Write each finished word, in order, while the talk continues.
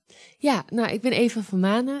Ja, nou, ik ben Eva van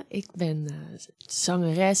Manen. Ik ben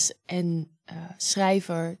zangeres en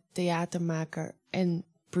schrijver, theatermaker en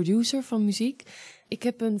producer van muziek. Ik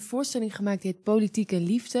heb een voorstelling gemaakt die heet Politiek en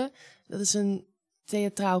Liefde. Dat is een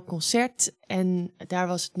theatraal concert en daar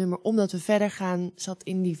was het nummer Omdat we verder gaan zat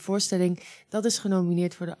in die voorstelling. Dat is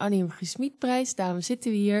genomineerd voor de Annie M. G. Schmidprijs. Daarom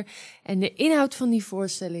zitten we hier. En de inhoud van die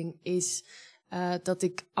voorstelling is dat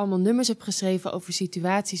ik allemaal nummers heb geschreven over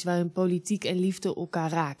situaties waarin politiek en liefde elkaar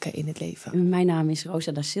raken in het leven. Mijn naam is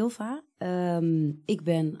Rosa da Silva. Ik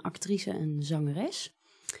ben actrice en zangeres.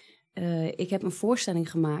 Ik heb een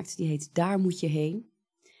voorstelling gemaakt die heet Daar moet je heen.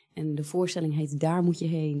 En de voorstelling heet Daar moet je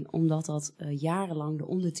heen omdat dat jarenlang de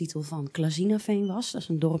ondertitel van Klazinaveen was. Dat is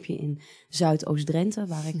een dorpje in Zuidoost-Drenthe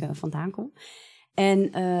waar ik vandaan kom.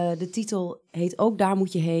 En de titel heet ook Daar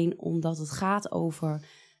moet je heen omdat het gaat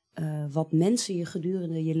over wat mensen je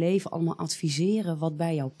gedurende je leven allemaal adviseren, wat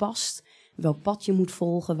bij jou past, welk pad je moet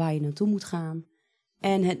volgen, waar je naartoe moet gaan.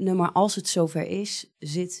 En het nummer Als het zover is,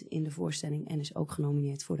 zit in de voorstelling en is ook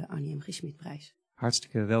genomineerd voor de Annie M. G. Schmidprijs.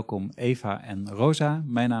 Hartstikke welkom Eva en Rosa.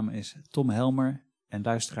 Mijn naam is Tom Helmer en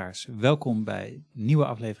luisteraars, welkom bij een nieuwe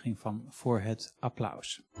aflevering van Voor het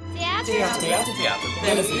Applaus. Theater.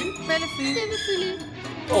 Bellevue.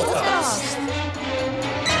 Podcast.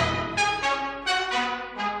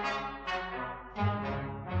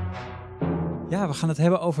 Ja, we gaan het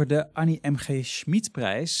hebben over de Annie M. G.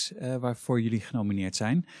 Schmidprijs, waarvoor jullie genomineerd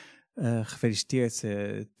zijn. Gefeliciteerd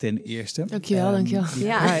ten eerste. Dankjewel.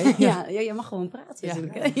 Ja, je mag gewoon praten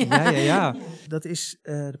natuurlijk. Ja. Dat is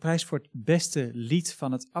de prijs voor het beste lied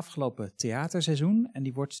van het afgelopen theaterseizoen. En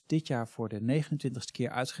die wordt dit jaar voor de 29e keer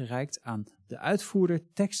uitgereikt aan de uitvoerder,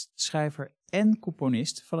 tekstschrijver en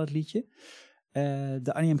componist van het liedje.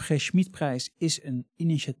 De Annie M. G. Schmidprijs is een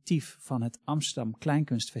initiatief van het Amsterdam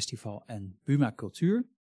Kleinkunstfestival en Buma Cultuur.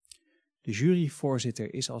 De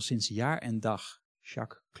juryvoorzitter is al sinds jaar en dag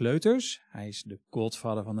Jacques Kleuters. Hij is de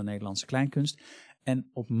godvader van de Nederlandse kleinkunst. En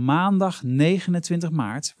op maandag 29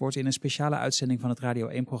 maart wordt in een speciale uitzending van het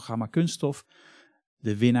Radio 1-programma Kunststof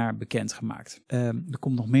de winnaar bekendgemaakt. Er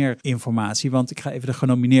komt nog meer informatie, want ik ga even de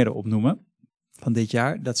genomineerden opnoemen van dit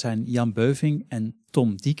jaar. Dat zijn Jan Beuving en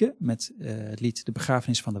Tom Dieke met het lied De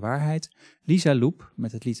Begrafenis van de Waarheid. Lisa Loep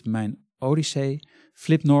met het lied Mijn Odyssee.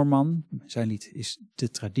 Flip Norman, zijn lied is De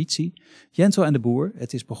Traditie. Jentel en de Boer,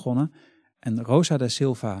 Het is begonnen. En Rosa da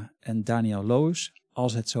Silva en Daniel Loos,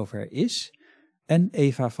 Als het zover is. En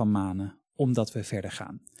Eva van Manen, Omdat we verder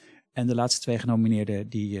gaan. En de laatste twee genomineerden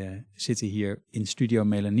die zitten hier in Studio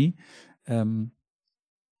Melanie.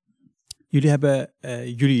 Jullie hebben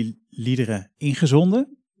jullie liederen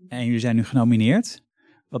ingezonden en jullie zijn nu genomineerd.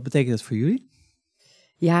 Wat betekent dat voor jullie?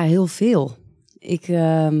 Ja, heel veel. Ik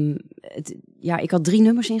had 3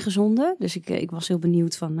 nummers ingezonden, dus ik was heel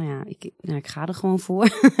benieuwd van, ik ga er gewoon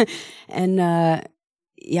voor. En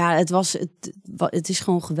het is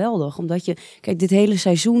gewoon geweldig, omdat kijk, dit hele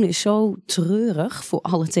seizoen is zo treurig voor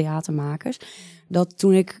alle theatermakers, dat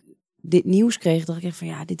toen ik dit nieuws kreeg, dacht ik echt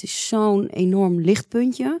van, dit is zo'n enorm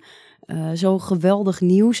lichtpuntje, zo geweldig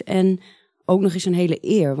nieuws en ook nog eens een hele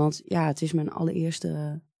eer, want het is mijn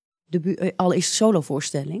allereerste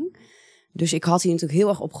solovoorstelling. Dus ik had hier natuurlijk heel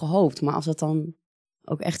erg op gehoopt. Maar als dat dan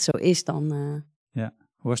ook echt zo is, dan... Ja.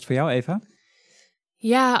 Hoe was het voor jou, Eva?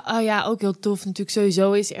 Ja, ook heel tof. Natuurlijk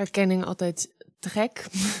sowieso is erkenning altijd te gek.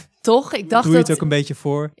 Toch? Ik dacht Doe je het ook een beetje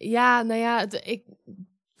voor? Ja,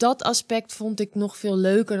 dat aspect vond ik nog veel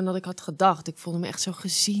leuker dan dat ik had gedacht. Ik vond hem echt zo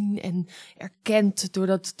gezien en erkend door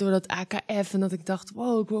dat AKF. En dat ik dacht,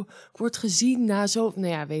 wow, ik word gezien na zo...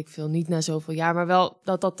 weet ik veel, niet na zoveel jaar. Maar wel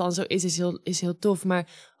dat dan zo is heel tof.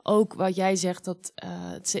 Maar ook wat jij zegt, dat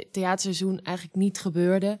het theaterseizoen eigenlijk niet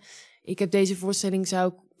gebeurde. Ik heb deze voorstelling,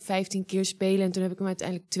 zou ik 15 keer spelen. En toen heb ik hem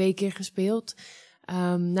uiteindelijk 2 keer gespeeld.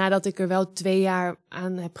 Nadat ik er wel 2 jaar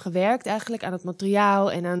aan heb gewerkt eigenlijk. Aan het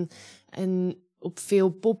materiaal en op veel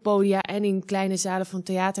poppodia en in kleine zalen van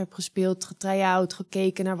theater heb gespeeld, getry-out,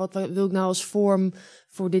 gekeken naar wat wil ik nou als vorm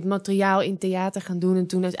voor dit materiaal in theater gaan doen. En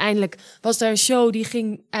toen uiteindelijk was daar een show die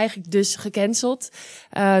ging eigenlijk dus gecanceld,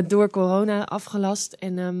 door corona afgelast.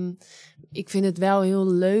 En ik vind het wel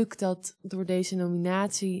heel leuk dat door deze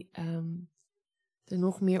nominatie er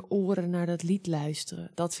nog meer oren naar dat lied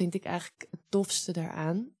luisteren. Dat vind ik eigenlijk het tofste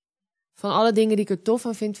daaraan. Van alle dingen die ik er tof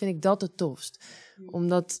aan vind ik dat het tofst.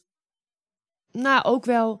 Omdat ook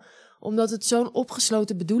wel omdat het zo'n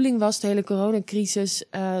opgesloten bedoeling was, de hele coronacrisis,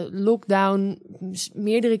 lockdown,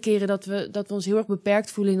 meerdere keren dat we ons heel erg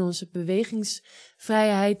beperkt voelen in onze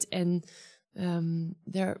bewegingsvrijheid. En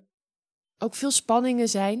er ook veel spanningen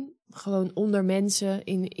zijn, gewoon onder mensen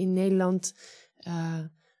in Nederland.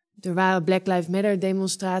 Er waren Black Lives Matter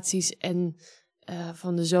demonstraties en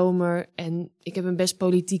van de zomer. En ik heb een best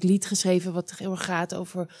politiek lied geschreven wat heel erg gaat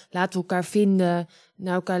over laten we elkaar vinden,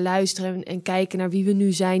 naar elkaar luisteren en kijken naar wie we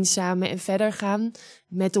nu zijn samen en verder gaan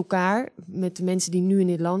met elkaar, met de mensen die nu in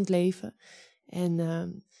dit land leven. En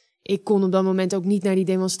ik kon op dat moment ook niet naar die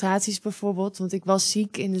demonstraties bijvoorbeeld, want ik was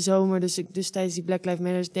ziek in de zomer, dus tijdens die Black Lives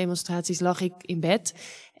Matter demonstraties lag ik in bed.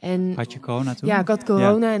 En had je corona toen? ja, ik had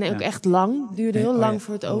corona en ook Ja. echt lang. Duurde heel lang ja.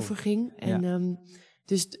 voor het Oh. overging. Ja. En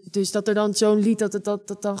dus dat er dan zo'n lied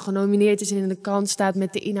dat dan genomineerd is en in de krant staat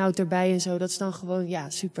met de inhoud erbij en zo. Dat is dan gewoon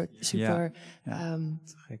super Ja.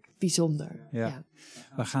 Te gek. bijzonder. Ja. Ja.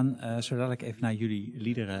 We gaan zo dadelijk even naar jullie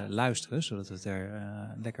liederen luisteren, zodat we het er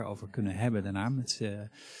lekker over kunnen hebben daarna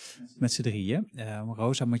met z'n drieën.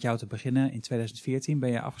 Rosa, met jou te beginnen. In 2014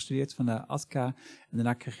 ben je afgestudeerd van de ADCA en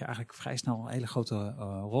daarna kreeg je eigenlijk vrij snel hele grote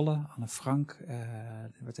rollen. Anne Frank,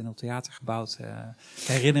 er werd in het theater gebouwd,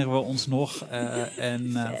 herinneren we ons nog,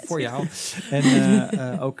 voor jou.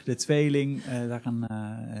 En ook De Tweeling, daaraan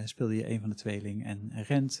speelde je een van de tweeling. En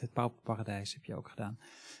Rent, Het Pauperparadijs heb je ook gedaan.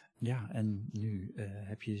 Ja, en nu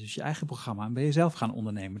heb je dus je eigen programma en ben je zelf gaan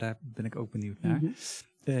ondernemen. Daar ben ik ook benieuwd naar.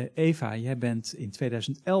 Mm-hmm. Eva, jij bent in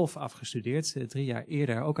 2011 afgestudeerd, 3 jaar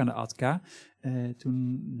eerder ook aan de ADCA.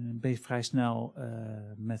 Toen ben je vrij snel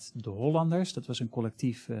met de Hollanders, dat was een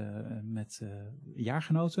collectief met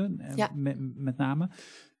jaargenoten, met name.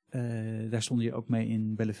 Daar stond je ook mee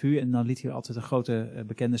in Bellevue en dan liet je altijd een grote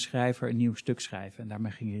bekende schrijver een nieuw stuk schrijven. En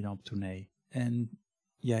daarmee ging je dan op tournee. En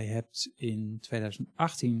jij hebt in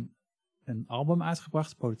 2018 een album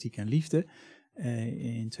uitgebracht, Politiek en Liefde.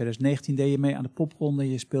 In 2019 deed je mee aan de popronde.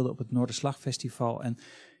 Je speelde op het Noorderslag-festival. En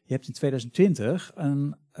je hebt in 2020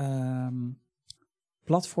 een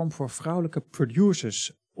platform voor vrouwelijke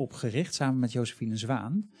producers opgericht, samen met Josephine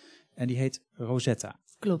Zwaan. En die heet Rosetta.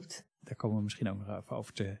 Klopt. Daar komen we misschien ook nog even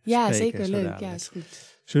over te spreken. Ja, zeker. zo Leuk. dadelijk. Ja, is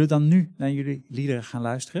goed. Zullen we dan nu naar jullie liederen gaan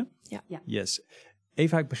luisteren? Ja. Ja. Yes.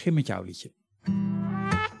 Eva, ik begin met jouw liedje.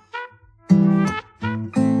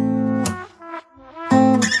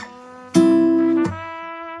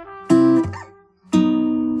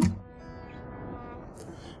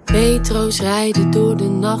 Metro's rijden door de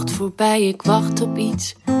nacht voorbij, ik wacht op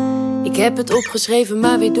iets. Ik heb het opgeschreven,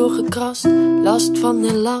 maar weer doorgekrast. Last van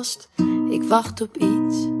de last, ik wacht op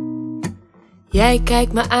iets. Jij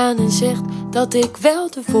kijkt me aan en zegt dat ik wel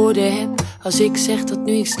de woorden heb. Als ik zeg dat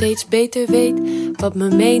nu ik steeds beter weet wat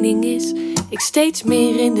mijn mening is, ik steeds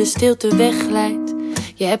meer in de stilte wegglijd.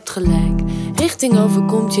 Je hebt gelijk, richting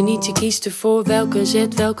overkomt je niet, je kiest ervoor welke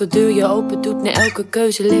zet, welke deur je open doet. Na elke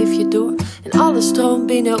keuze leef je door en alles stroomt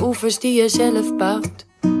binnen oevers die je zelf bouwt.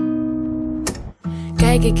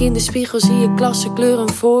 Kijk ik in de spiegel, zie ik klasse, kleur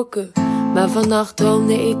en voorkeur. Maar vannacht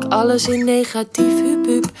droomde ik alles in negatief, hup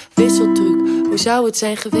hup, wisseltruc. Hoe zou het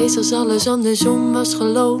zijn geweest als alles andersom was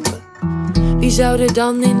gelopen? Wie zou er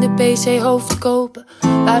dan in de PC hoofd kopen?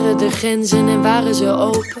 Waren de grenzen en waren ze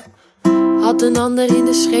open? Had een ander in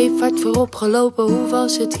de scheepvaart voorop gelopen? Hoe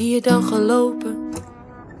was het hier dan gelopen?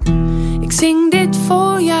 Ik zing dit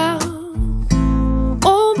voor jou,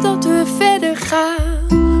 omdat we verder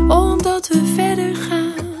gaan, omdat we verder gaan.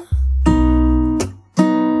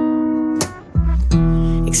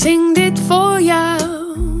 Ik zing dit voor jou,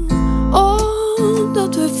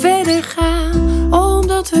 omdat we verder gaan,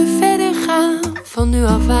 omdat we verder gaan van nu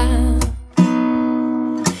af aan.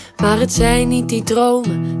 Maar het zijn niet die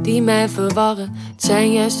dromen die mij verwarren. Het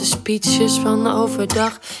zijn juist de speeches van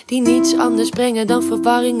overdag die niets anders brengen dan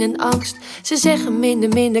verwarring en angst. Ze zeggen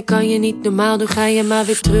minder kan je niet normaal doen. Ga je maar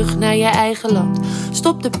weer terug naar je eigen land.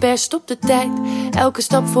 Stop de pers, stop de tijd. Elke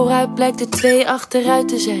stap vooruit blijkt er 2 achteruit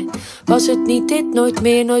te zijn. Was het niet dit,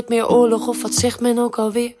 nooit meer oorlog, of wat zegt men ook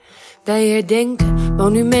alweer? Wij herdenken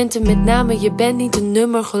monumenten, met name je bent niet een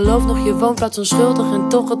nummer. Geloof nog je woonplaats onschuldig en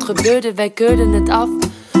toch het gebeurde, wij keurden het af.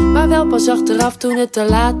 Maar wel pas achteraf toen het te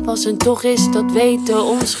laat was en toch is dat weten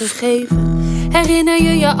ons gegeven. Herinner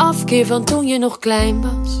je je afkeer van toen je nog klein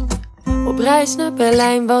was? Op reis naar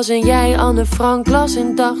Berlijn was en jij Anne Frank las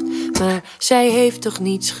en dacht, maar zij heeft toch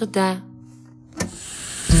niets gedaan.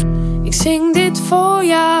 Ik zing dit voor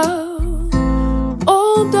jou,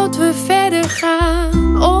 omdat we verder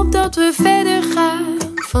gaan, omdat we verder gaan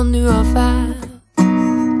van nu af aan.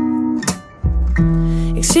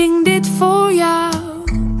 Ik zing dit voor jou,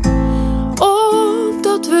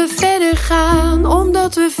 omdat we verder gaan,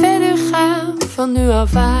 omdat we verder gaan van nu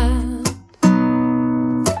af aan.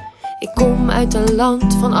 Ik kom uit een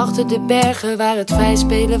land van achter de bergen, waar het vrij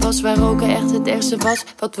spelen was, waar roken echt het ergste was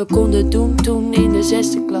wat we konden doen toen in de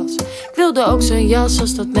 6e klas. Ik wilde ook zo'n jas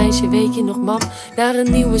als dat meisje, weet je nog mam, naar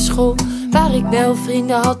een nieuwe school waar ik wel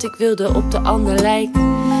vrienden had. Ik wilde op de ander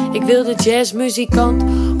lijken, Ik wilde jazzmuzikant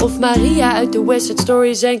of Maria uit de West Side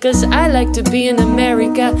Story zijn. 'Cause I like to be in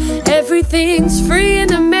America. Everything's free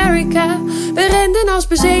in America. We renden als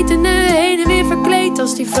bezetenen, heen en weer verkleed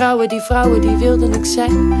als die vrouwen die wilde ik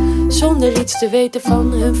zijn. Zonder iets te weten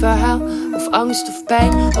van hun verhaal, of angst of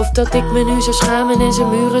pijn. Of dat ik me nu zou schamen en ze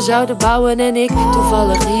muren zouden bouwen. En ik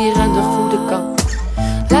toevallig hier aan de goede kant.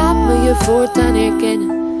 Laat me je voortaan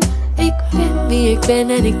herkennen. Ik ben wie ik ben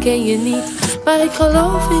en ik ken je niet. Maar ik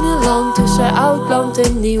geloof in een land tussen oud land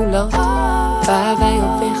en nieuw land. Waar wij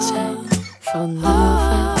op weg zijn, van nu af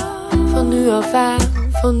aan, van nu af aan,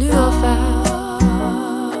 van nu af aan.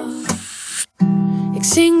 Ik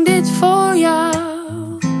zing dit voor jou,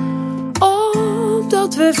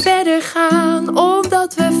 omdat we verder gaan,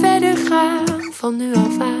 omdat we verder gaan, van nu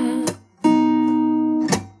af aan.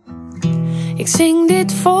 Ik zing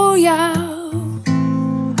dit voor jou,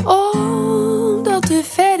 omdat we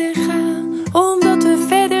verder gaan, omdat we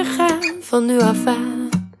verder gaan, van nu af aan.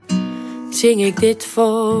 Zing ik dit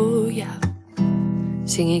voor jou,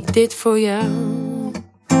 zing ik dit voor jou,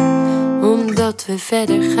 omdat we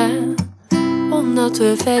verder gaan, omdat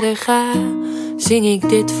we verder gaan. Zing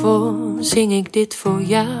ik dit voor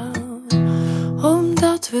jou,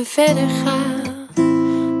 omdat we verder gaan,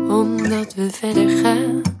 omdat we verder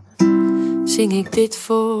gaan. Zing ik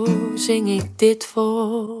dit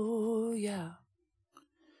voor jou.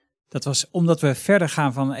 Dat was Omdat we verder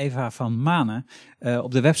gaan van Eva van Manen.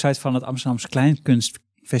 Op de website van het Amsterdamse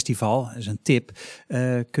Kleinkunstfestival, dat is een tip,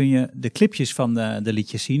 kun je de clipjes van de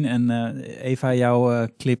liedjes zien. En Eva, jouw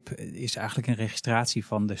clip is eigenlijk een registratie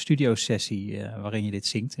van de studiosessie waarin je dit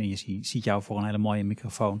zingt. En je ziet jou voor een hele mooie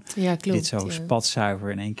microfoon. Ja, klopt. Dit zo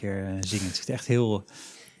spatzuiver in één keer zingen. Het ziet echt heel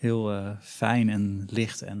fijn en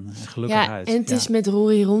licht en gelukkig uit. En het is met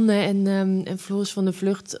Rory Ronde en Floris van de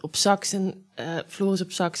Vlucht op sax en Floris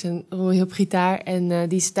op sax en Rory op gitaar. En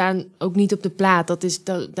die staan ook niet op de plaat.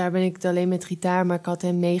 Daar ben ik alleen met gitaar, maar ik had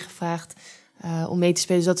hem meegevraagd om mee te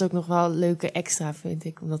spelen. Dus dat is ook nog wel een leuke extra, vind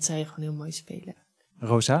ik, omdat zij gewoon heel mooi spelen.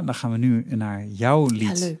 Rosa, dan gaan we nu naar jouw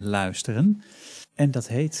lied luisteren. En dat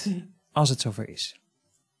heet Als het zover is.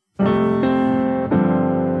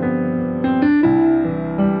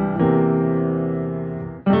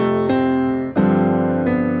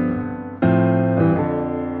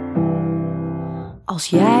 Als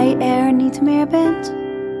jij er niet meer bent,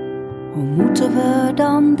 hoe moeten we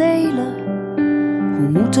dan delen? Hoe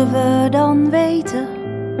moeten we dan weten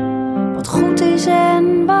wat goed is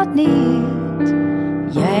en wat niet?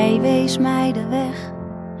 Jij wees mij de weg,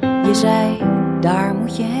 je zei daar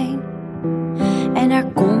moet je heen. En er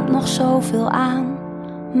komt nog zoveel aan,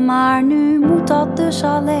 maar nu moet dat dus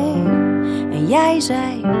alleen. En jij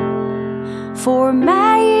zei, voor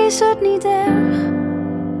mij is het niet erg.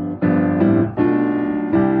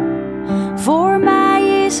 Voor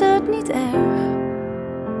mij is het niet erg.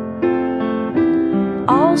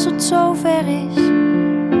 Als het zover is,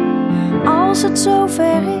 als het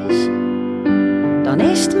zover is, dan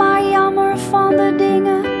is het maar jammer van de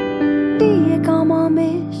dingen die ik allemaal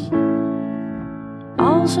mis.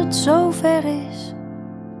 Als het zover is,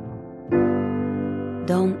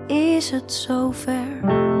 dan is het zover.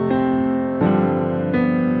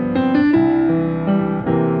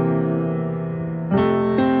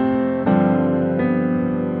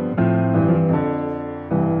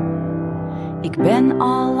 Ik ben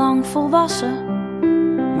al lang volwassen,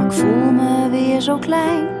 maar ik voel me weer zo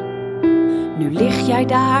klein. Nu lig jij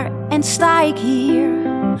daar en sta ik hier,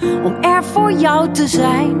 om er voor jou te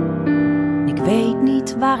zijn. Ik weet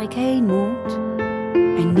niet waar ik heen moet,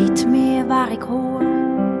 en niet meer waar ik hoor.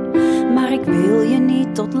 Maar ik wil je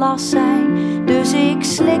niet tot last zijn, dus ik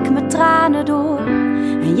slik mijn tranen door.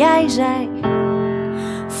 En jij zei,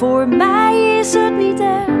 voor mij is het niet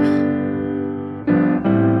erg.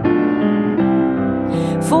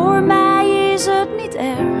 Voor mij is het niet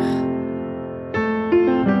erg.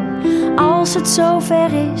 Als het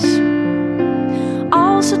zover is,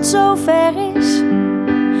 als het zover is,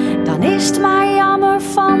 dan is het maar jammer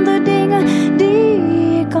van de dingen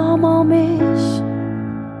die ik allemaal mis.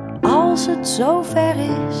 Als het zover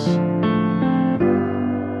is.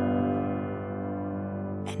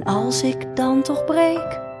 En als ik dan toch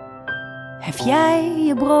breek, hef jij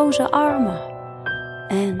je broze armen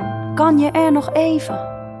en kan je er nog even,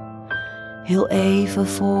 heel even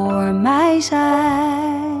voor mij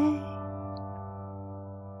zijn.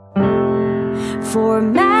 Voor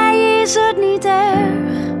mij is het niet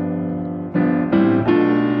erg.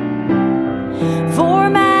 Voor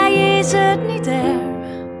mij is het niet erg.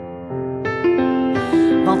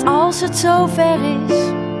 Want als het zover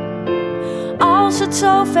is, als het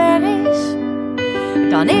zover is,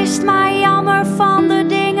 dan is het maar jammer van de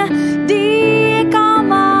dingen dingen die ik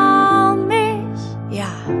allemaal mis.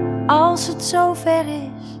 Ja, als het zover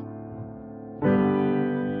is,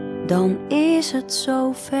 dan is het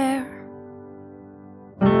zover.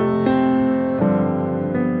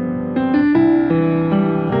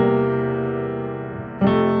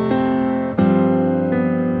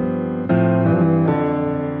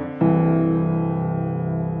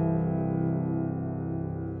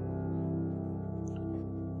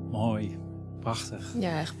 Mooi, prachtig.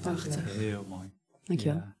 Ja, echt prachtig. Heel mooi.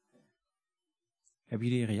 Dankjewel. Ja. Hebben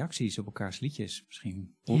jullie reacties op elkaars liedjes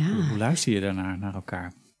misschien? Ja. Hoe luister je daarnaar naar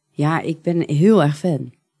elkaar? Ja, ik ben heel erg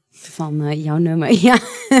fan van jouw nummer. Ja.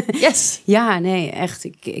 Yes! Ja, nee, echt.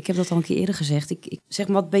 Ik heb dat al een keer eerder gezegd. Ik zeg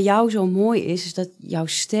maar, wat bij jou zo mooi is dat jouw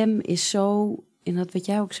stem is zo, en dat wat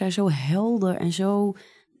jij ook zei, zo helder en zo.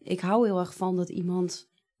 Ik hou heel erg van dat iemand,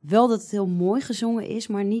 wel dat het heel mooi gezongen is,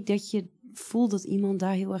 maar niet dat je voelt dat iemand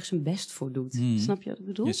daar heel erg zijn best voor doet. Snap je wat ik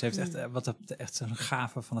bedoel? Dus ze heeft echt zo'n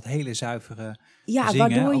gave van het hele zuivere Ja, zingen,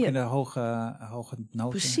 waardoor ook je in de hoge noten.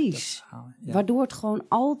 Precies. Ja. Waardoor het gewoon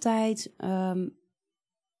altijd,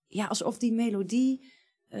 alsof die melodie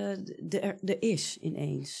er is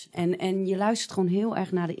ineens. En je luistert gewoon heel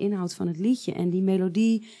erg naar de inhoud van het liedje. En die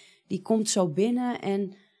melodie, die komt zo binnen en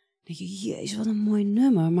dan denk je, jezus, wat een mooi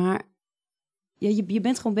nummer. Maar ja, je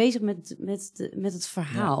bent gewoon bezig met het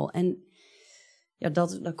verhaal. Ja. En ja,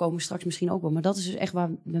 daar komen we straks misschien ook wel. Maar dat is dus echt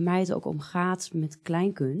waar bij mij het ook om gaat met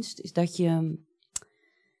kleinkunst. Is dat je,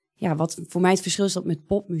 ja, wat voor mij het verschil is dat met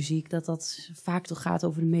popmuziek, dat vaak toch gaat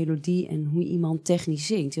over de melodie en hoe iemand technisch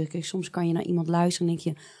zingt. Kijk, soms kan je naar iemand luisteren en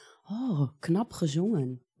denk je, oh, knap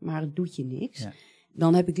gezongen, maar het doet je niks. Ja.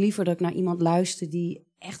 Dan heb ik liever dat ik naar iemand luister die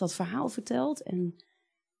echt dat verhaal vertelt en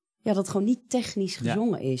ja, dat gewoon niet technisch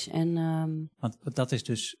gezongen is. En, want dat is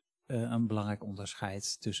dus een belangrijk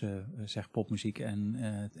onderscheid tussen zeg popmuziek en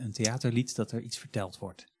een theaterlied, dat er iets verteld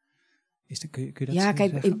wordt. Kun je dat ja,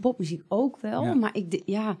 kijk, zeggen? in popmuziek ook wel, ja. Maar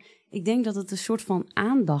ik denk dat het een soort van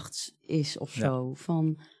aandacht is of zo.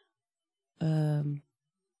 Van,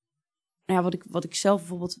 wat ik zelf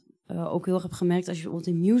bijvoorbeeld ook heel erg heb gemerkt, als je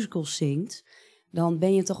bijvoorbeeld in musicals zingt, dan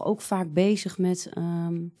ben je toch ook vaak bezig met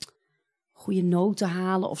goede noten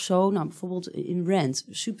halen of zo. Nou, bijvoorbeeld in Rent,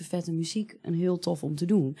 super vette muziek en heel tof om te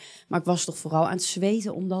doen. Maar ik was toch vooral aan het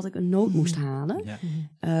zweten omdat ik een noot moest halen.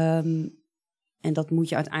 Ja. En dat moet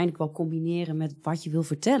je uiteindelijk wel combineren met wat je wil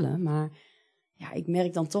vertellen. Maar ja, ik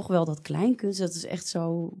merk dan toch wel dat kleinkunst, dat is echt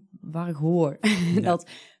zo waar ik hoor. Ja. Dat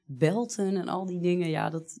belten en al die dingen, ja,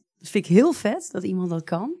 dat vind ik heel vet dat iemand dat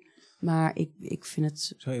kan. Maar ik vind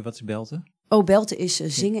het... Sorry, wat is belten? Oh, belten is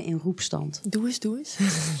zingen in roepstand. Doe eens.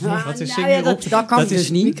 Wat is zingen in roepstand? Dat kan ik dus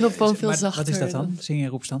niet. Microfoon veel zachter. Wat is dat dan? Zingen in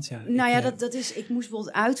roepstand? Ja, dat is... Ik moest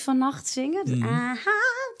bijvoorbeeld uit vannacht zingen. Dus,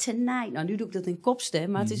 tonight. Nou, nu doe ik dat in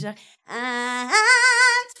kopstem. Maar het is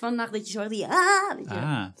vannacht dat je zo die...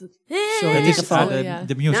 Sorry, het is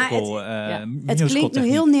de musical. Het klinkt nu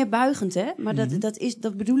heel neerbuigend, hè? Maar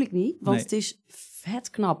dat bedoel ik niet. Want het is vet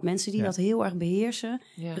knap. Mensen die dat heel erg beheersen.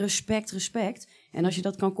 Ja. Respect. En als je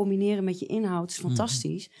dat kan combineren met je inhoud, is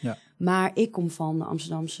fantastisch. Ja. Maar ik kom van de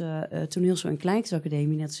Amsterdamse Toneelshow en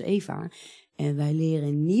Kleinkunstacademie, net als Eva. En wij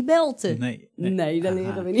leren niet belten. Nee, dat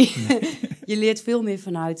leren we niet. Nee. Je leert veel meer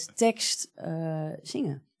vanuit tekst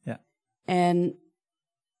zingen. Ja. En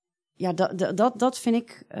ja, dat vind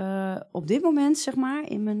ik op dit moment, zeg maar,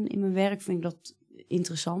 in mijn werk vind ik dat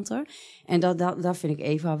interessanter. En daar vind ik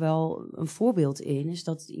Eva wel een voorbeeld in. Is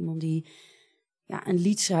dat iemand die een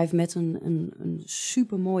lied schrijft met een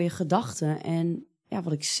supermooie gedachte. En ja,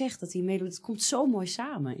 wat ik zeg, dat die melodie, het komt zo mooi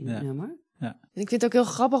samen in het nummer. Ja. En ik vind het ook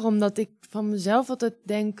heel grappig, omdat ik van mezelf altijd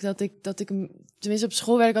denk dat ik tenminste op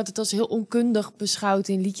school werd ik altijd als heel onkundig beschouwd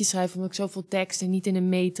in liedjes schrijven, omdat ik zoveel tekst en niet in een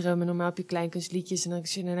metrum. En normaal heb je kleinkunstliedjes en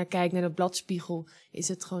als je naar kijkt naar de bladspiegel, is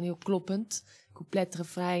het gewoon heel kloppend. Couplet,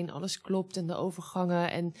 refrein, alles klopt en de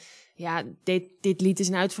overgangen. En ja, dit lied is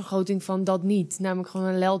een uitvergroting van dat niet. Namelijk gewoon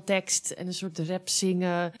een leltekst en een soort rap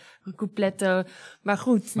zingen, coupletten. Maar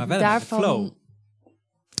goed, maar wel daarvan... de flow.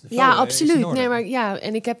 Ja, absoluut. Nee, maar ja,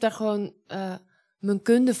 en ik heb daar gewoon mijn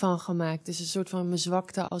kunde van gemaakt. Dus een soort van mijn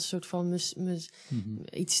zwakte als een soort van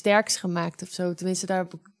iets sterks gemaakt of zo. Tenminste, daar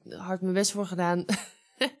heb ik hard mijn best voor gedaan.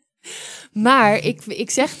 Maar ik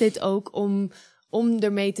zeg dit ook om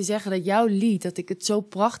ermee te zeggen dat jouw lied, dat ik het zo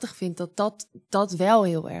prachtig vind, dat wel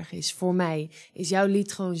heel erg is voor mij. Is jouw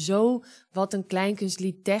lied gewoon zo wat een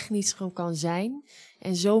kleinkunstlied technisch gewoon kan zijn.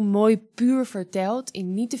 En zo mooi puur verteld,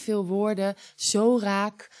 in niet te veel woorden, zo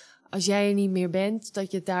raak. Als jij er niet meer bent,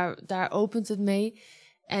 dat je daar opent het mee.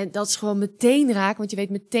 En dat is gewoon meteen raak, want je weet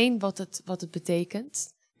meteen wat het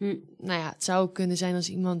betekent. Nou ja, het zou kunnen zijn als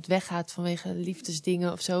iemand weggaat vanwege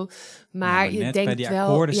liefdesdingen of zo. Maar je net denkt bij die wel...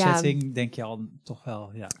 akkoordensetting denk je al toch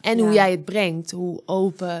wel, ja. En hoe jij het brengt, hoe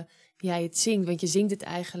open jij het zingt. Want je zingt het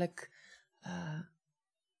eigenlijk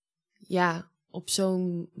op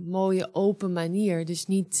zo'n mooie open manier. Dus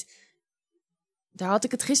niet... Daar had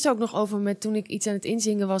ik het gisteren ook nog over met toen ik iets aan het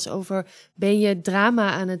inzingen was over... Ben je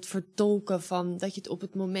drama aan het vertolken van dat je het op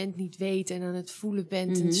het moment niet weet en aan het voelen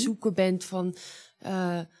bent en zoeken bent van...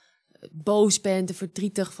 boos bent en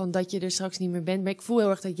verdrietig van dat je er straks niet meer bent. Maar ik voel heel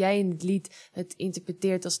erg dat jij in het lied het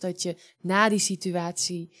interpreteert als dat je na die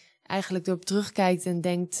situatie eigenlijk erop terugkijkt en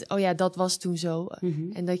denkt, oh ja, dat was toen zo.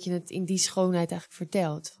 En dat je het in die schoonheid eigenlijk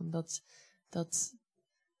vertelt. Van dat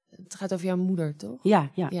het gaat over jouw moeder, toch?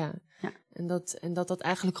 Ja. En dat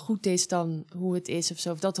eigenlijk goed is dan hoe het is of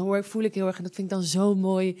zo. Of dat voel ik heel erg en dat vind ik dan zo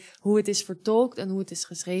mooi hoe het is vertolkt en hoe het is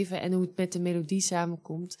geschreven en hoe het met de melodie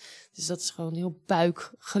samenkomt. Dus dat is gewoon heel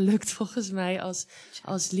buik gelukt volgens mij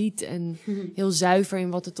als lied en heel zuiver in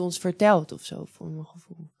wat het ons vertelt of zo, voor mijn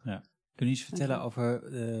gevoel. Ja. Kun je iets vertellen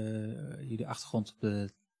over jullie achtergrond op de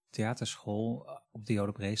theaterschool op de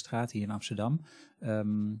Jodenbreestraat hier in Amsterdam?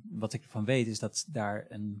 Wat ik ervan weet is dat daar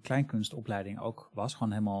een kleinkunstopleiding ook was,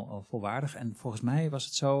 gewoon helemaal volwaardig. En volgens mij was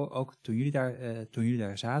het zo, ook toen jullie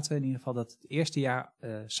daar zaten, in ieder geval dat het eerste jaar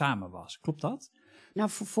samen was. Klopt dat? Nou,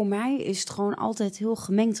 voor mij is het gewoon altijd heel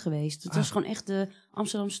gemengd geweest. Het was gewoon echt de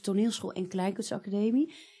Amsterdamse Toneelschool en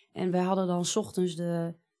Kleinkunstacademie. En wij hadden dan 's ochtends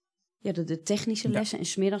de technische lessen en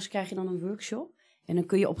 's middags krijg je dan een workshop. En dan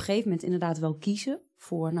kun je op een gegeven moment inderdaad wel kiezen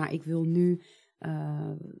voor, nou, ik wil nu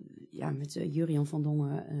met Jurian van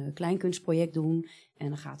Dongen een kleinkunstproject doen. En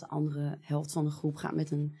dan gaat de andere helft van de groep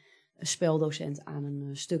met een speldocent aan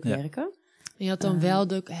een stuk werken. En je had dan wel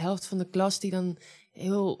de helft van de klas die dan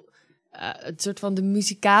heel... het soort van de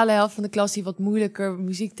muzikale helft van de klas die wat moeilijker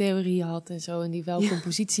muziektheorie had en zo. En die wel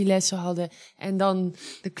compositielessen hadden. En dan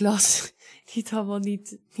de klas die het allemaal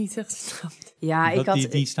niet echt snapte. Ja,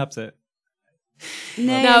 die snapte...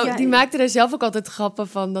 Nee, die maakte er zelf ook altijd grappen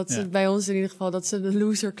van. Dat ze bij ons in ieder geval, dat ze de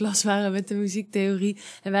loserklas waren met de muziektheorie.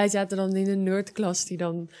 En wij zaten dan in een nerdklas die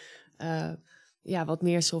dan wat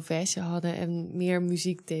meer solfège hadden en meer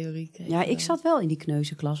muziektheorie kregen. Ja, ik zat wel in die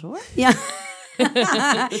kneuzenklas hoor. Ja.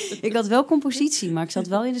 Ik had wel compositie, maar ik zat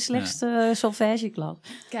wel in de slechtste solfègeklas.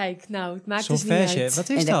 Kijk, nou, het maakt solfège, dus niet uit. wat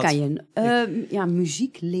is en dat? Dan kan je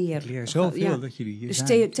muziek leren. Ik leer zoveel dat jullie hier dus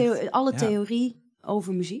zijn. alle theorie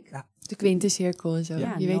over muziek. Ja. De kwintencirkel en zo.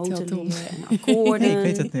 Ja, je weet wel, Tom. En akkoorden.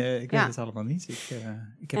 Nee, ik weet het allemaal niet.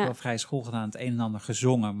 Ik heb wel vrij school gedaan, het een en ander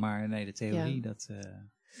gezongen, maar nee, de theorie, dat... Nee,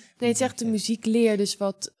 het is echt de muziekleer, dus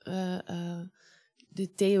wat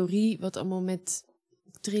de theorie, wat allemaal met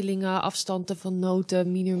trillingen, afstanden van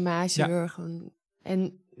noten, minor, majeur.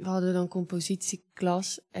 En we hadden dan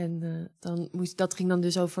compositieklas en dat ging dan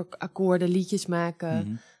dus over akkoorden, liedjes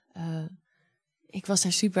maken. Ik was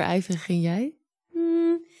daar super ijverig in, jij?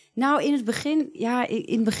 Nou, in het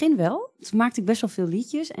begin wel. Toen maakte ik best wel veel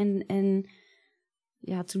liedjes. En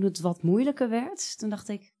toen het wat moeilijker werd, toen dacht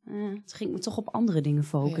ik, toen ging ik me toch op andere dingen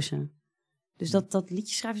focussen. Ja. Dus dat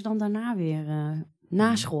liedje schrijven ze dan daarna weer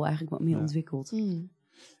na school eigenlijk wat meer ontwikkeld.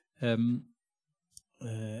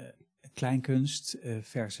 Kleinkunst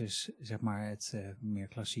versus zeg maar het meer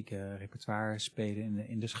klassieke repertoire spelen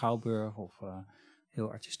in de Schouwburg of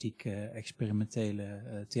heel artistiek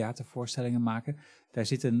experimentele theatervoorstellingen maken. Daar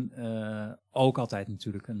zit ook altijd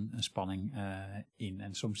natuurlijk een spanning in.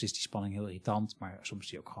 En soms is die spanning heel irritant, maar soms is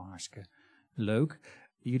die ook gewoon hartstikke leuk.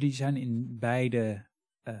 Jullie zijn in beide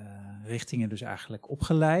richtingen dus eigenlijk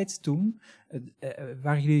opgeleid toen.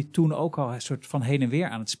 Waren jullie toen ook al een soort van heen en weer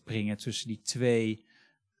aan het springen tussen die twee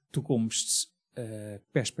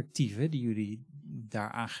toekomstperspectieven die jullie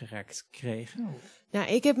daar aangereikt kregen? Nou,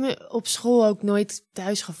 ik heb me op school ook nooit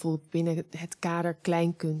thuis gevoeld binnen het kader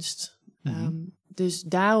kleinkunst. Dus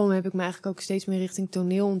daarom heb ik me eigenlijk ook steeds meer richting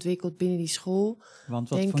toneel ontwikkeld binnen die school. Want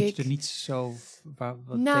wat vond je er niet zo...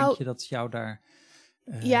 Wat denk je dat jou daar...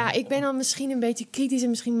 ik ben dan misschien een beetje kritisch en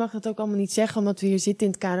misschien mag ik dat ook allemaal niet zeggen, omdat we hier zitten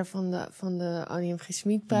in het kader van de Annie M. G.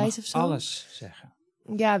 Schmid-prijs of zo. Alles zeggen.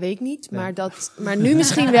 Ja, weet ik niet, maar nu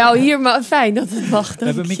misschien wel hier, maar fijn dat het mag. We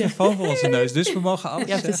hebben een microfoon voor onze neus, dus we mogen alles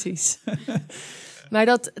zeggen. Ja, precies. Maar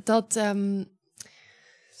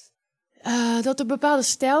dat er bepaalde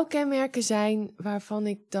stijlkenmerken zijn waarvan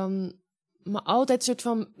ik dan me altijd soort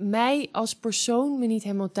van mij als persoon me niet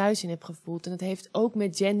helemaal thuis in heb gevoeld. En dat heeft ook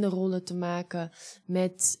met genderrollen te maken,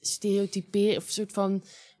 met stereotyperen of soort van...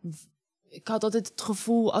 Ik had altijd het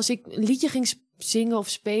gevoel, als ik een liedje ging zingen of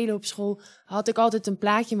spelen op school, had ik altijd een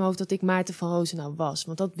plaatje in mijn hoofd dat ik Maarten van Roosendaal was.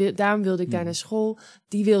 Want daarom wilde ik daar naar school.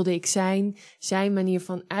 Die wilde ik zijn. Zijn manier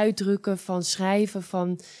van uitdrukken, van schrijven,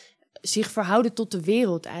 van zich verhouden tot de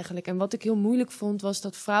wereld eigenlijk. En wat ik heel moeilijk vond, was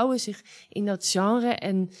dat vrouwen zich in dat genre...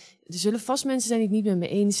 en er zullen vast mensen zijn die het niet met me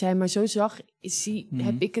eens zijn, maar zo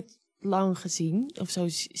heb ik het lang gezien, of zo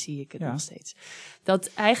zie ik het nog steeds.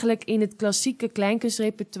 Dat eigenlijk in het klassieke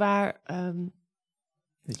kleinkunstrepertoire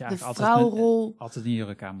dat je de eigenlijk vrouwenrol... altijd een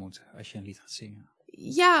jurk aan moet als je een lied gaat zingen.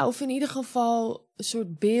 Ja, of in ieder geval een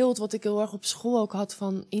soort beeld wat ik heel erg op school ook had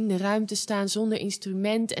van in de ruimte staan zonder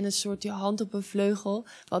instrument en een soort je hand op een vleugel,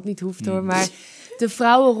 wat niet hoeft hoor, maar de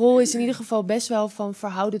vrouwenrol is in ieder geval best wel van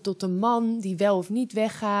verhouden tot een man die wel of niet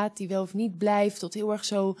weggaat, die wel of niet blijft, tot heel erg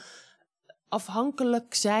zo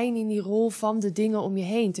afhankelijk zijn in die rol van de dingen om je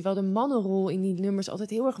heen. Terwijl de mannenrol in die nummers altijd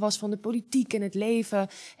heel erg was van de politiek en het leven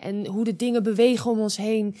en hoe de dingen bewegen om ons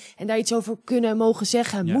heen en daar iets over kunnen en mogen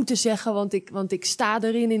zeggen en moeten zeggen, want ik sta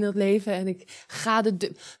erin in dat leven en ik ga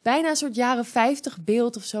bijna een soort jaren 50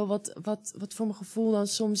 beeld of zo, wat voor mijn gevoel dan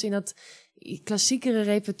soms in dat klassiekere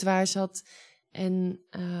repertoire zat. En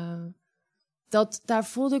daar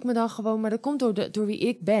voelde ik me dan gewoon, maar dat komt door wie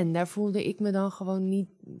ik ben. Daar voelde ik me dan gewoon niet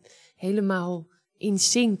helemaal in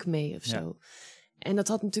sync mee of zo. Ja. En dat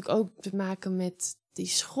had natuurlijk ook te maken met die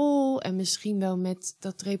school en misschien wel met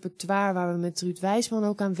dat repertoire waar we met Ruud Wijsman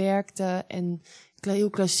ook aan werkten. En heel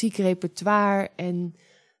klassiek repertoire. En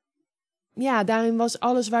ja, daarin was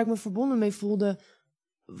alles waar ik me verbonden mee voelde,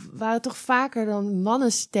 waren toch vaker dan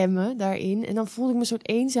mannenstemmen daarin. En dan voelde ik me een soort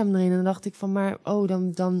eenzaam erin. En dan dacht ik van, maar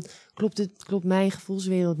dan klopt mijn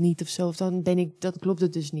gevoelswereld niet of zo. Of dan klopt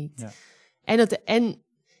het dus niet. Ja.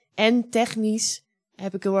 En technisch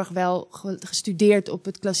heb ik heel erg wel gestudeerd op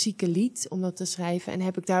het klassieke lied, om dat te schrijven. En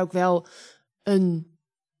heb ik daar ook wel een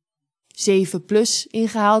 7+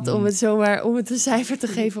 ingehaald, om het een cijfer te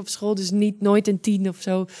geven op school. Dus nooit een 10 of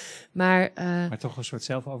zo. Maar toch een soort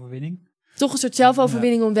zelfoverwinning? Toch een soort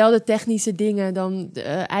zelfoverwinning om wel de technische dingen dan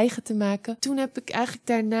eigen te maken. Toen heb ik eigenlijk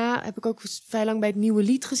daarna ook vrij lang bij het Nieuwe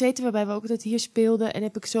Lied gezeten, waarbij we ook altijd hier speelden. En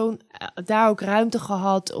heb ik daar ook ruimte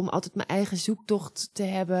gehad om altijd mijn eigen zoektocht te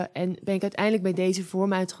hebben. En ben ik uiteindelijk bij deze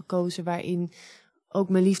vorm uitgekozen, waarin ook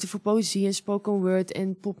mijn liefde voor poëzie en spoken word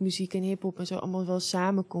en popmuziek en hiphop en zo allemaal wel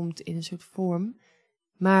samenkomt in een soort vorm.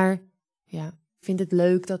 Maar ja, ik vind het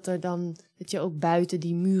leuk dat je ook buiten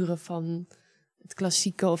die muren van het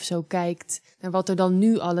klassieke of zo kijkt naar wat er dan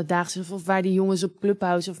nu alledaags is, of waar die jongens op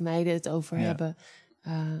Clubhouse of meiden het over hebben.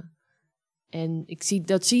 En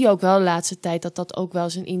dat zie je ook wel de laatste tijd, dat ook wel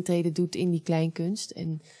zijn intrede doet in die kleinkunst.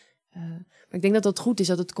 Maar ik denk dat dat goed is,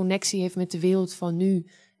 dat het connectie heeft met de wereld van nu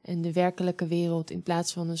en de werkelijke wereld, in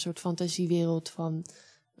plaats van een soort fantasiewereld van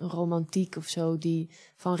een romantiek of zo, die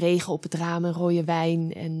van regen op het raam en rode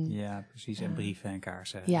wijn. En, ja, precies. En brieven en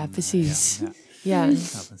kaarsen. Ja, precies. Ja. Ik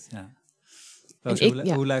snap het, ja.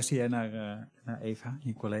 Hoe luister jij naar Eva,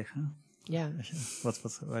 je collega? Ja.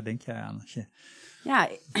 Waar denk jij aan? Als je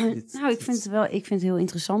ik vind het heel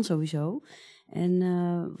interessant sowieso.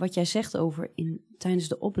 En wat jij zegt tijdens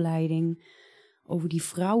de opleiding, over die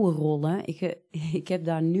vrouwenrollen. Ik heb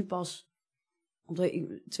daar nu pas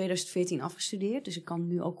in 2014 afgestudeerd, dus ik kan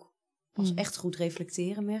nu ook pas echt goed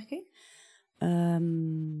reflecteren, merk ik.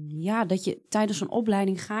 Dat je tijdens zo'n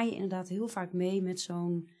opleiding ga je inderdaad heel vaak mee met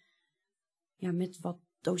met wat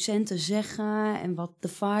docenten zeggen en wat de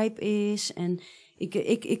vibe is. En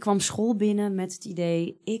ik kwam school binnen met het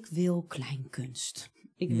idee, ik wil kleinkunst.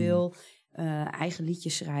 Ik wil eigen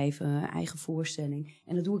liedjes schrijven, eigen voorstelling.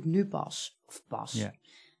 En dat doe ik nu pas.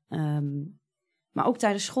 Yeah. Maar ook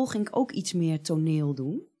tijdens school ging ik ook iets meer toneel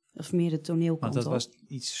doen. Of meer de toneelkant op. Want dat was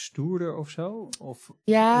iets stoerder of zo? Of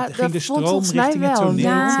ging de stroom richting het toneel?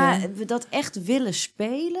 Ja, dat echt willen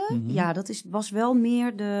spelen. Ja, was wel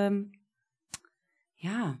meer de...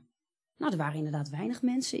 Ja, er waren inderdaad weinig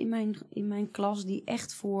mensen in mijn klas die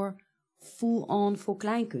echt full-on voor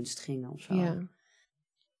kleinkunst gingen of zo. Ja.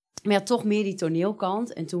 Maar ja, toch meer die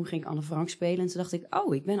toneelkant. En toen ging ik Anne Frank spelen en toen dacht ik,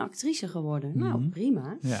 ik ben actrice geworden. Nou,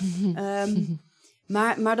 prima. Ja.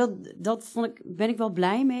 Maar dat ben ik wel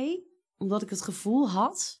blij mee, omdat ik het gevoel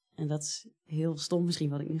had, en dat is heel stom misschien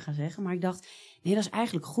wat ik nu ga zeggen, maar ik dacht, nee, dat is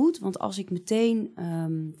eigenlijk goed, want als ik meteen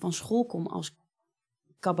van school kom als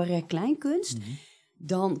cabaret kleinkunst,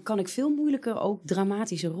 dan kan ik veel moeilijker ook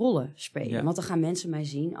dramatische rollen spelen. Ja. Want dan gaan mensen mij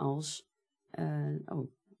zien als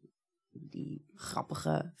die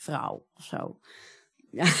grappige vrouw of zo.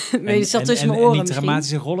 Ja, zat tussen mijn oren en die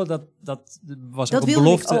dramatische rollen, dat was ook een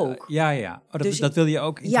belofte. Ook. Ja. Dat wilde je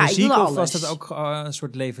ook intrinsiek, of was dat ook een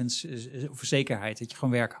soort levensverzekerheid, dat je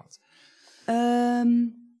gewoon werk had?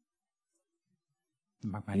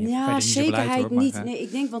 Maakt mij niet, Ja, verder niet zoveel uit, zekerheid hoor, maar, niet. Nee,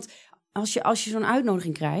 ik denk, want als je zo'n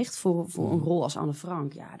uitnodiging krijgt voor een rol als Anne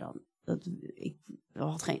Frank, ja, ik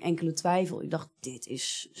had geen enkele twijfel. Ik dacht, dit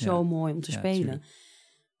is zo mooi om te spelen.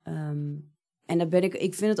 En daar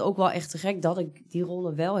ik vind het ook wel echt te gek dat ik die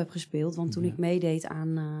rollen wel heb gespeeld. Want toen ik meedeed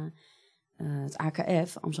aan het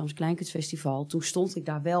AKF, Amsterdamse Kleinkunstfestival, toen stond ik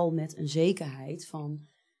daar wel met een zekerheid van,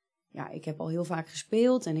 ja, ik heb al heel vaak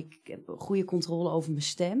gespeeld en ik heb goede controle over mijn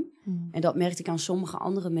stem. En dat merkte ik aan sommige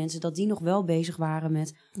andere mensen, dat die nog wel bezig waren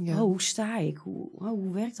met, hoe sta ik?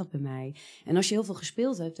 Hoe werkt dat bij mij? En als je heel veel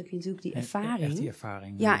gespeeld hebt, heb je natuurlijk die ervaring. Echt die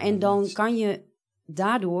ervaring. Ja, en dan kan je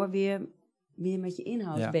daardoor weer meer met je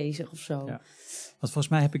inhoud bezig of zo. Ja. Want volgens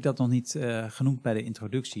mij heb ik dat nog niet genoemd bij de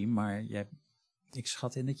introductie, maar ik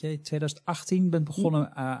schat in dat je in 2018 bent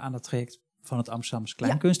begonnen aan het traject van het Amsterdamse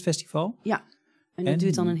Kleinkunstfestival. Ja. En dat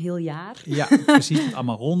duurt dan een heel jaar. Ja, precies. Met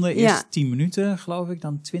allemaal ronden. Eerst 10 minuten, geloof ik.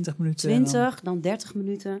 Dan 20 minuten. 20, dan 30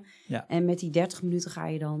 minuten. Ja. En met die 30 minuten ga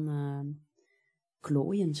je dan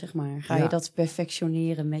klooien, zeg maar. Ga je dat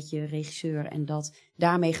perfectioneren met je regisseur. En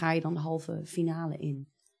daarmee ga je dan de halve finale in.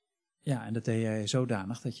 Ja, en dat deed jij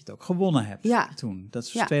zodanig dat je het ook gewonnen hebt toen. Dat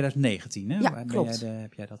is 2019, hè? Ja, klopt.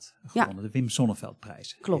 Heb jij dat gewonnen? De Wim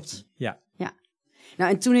Sonneveldprijs. Klopt. Ja.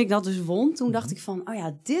 Nou, en toen ik dat dus won, toen dacht ik van, oh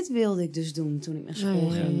ja, dit wilde ik dus doen toen ik naar school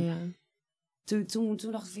ging. Ja. Toen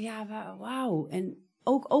dacht ik van, ja, wauw. En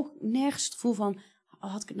ook nergens het gevoel van,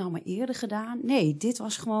 had ik het nou maar eerder gedaan? Nee, dit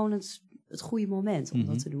was gewoon het goede moment om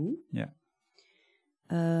dat te doen. Ja.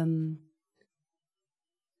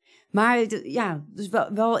 Maar dus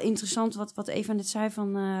wel interessant wat Eva net zei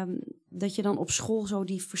van, dat je dan op school zo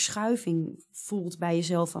die verschuiving voelt bij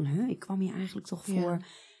jezelf van, ik kwam hier eigenlijk toch voor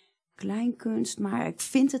kleinkunst, maar ik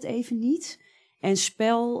vind het even niet. En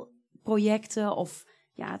spelprojecten of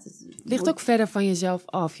het ligt ook verder van jezelf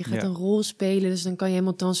af. Je gaat een rol spelen, dus dan kan je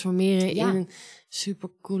helemaal transformeren in een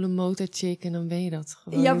supercoole motorchick en dan ben je dat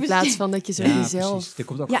gewoon. In plaats van dat je zo jezelf... Precies. Er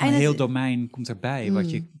komt ook gewoon een heel domein komt erbij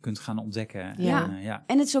wat je kunt gaan ontdekken.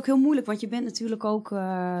 En het is ook heel moeilijk, want je bent natuurlijk ook...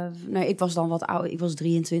 ik was dan wat oud. Ik was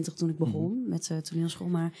 23 toen ik begon met toneelschool,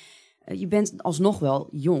 maar je bent alsnog wel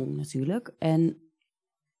jong natuurlijk. En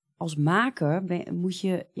als maker moet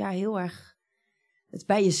je heel erg het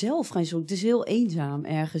bij jezelf gaan zoeken. Het is heel eenzaam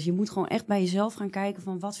ergens. Je moet gewoon echt bij jezelf gaan kijken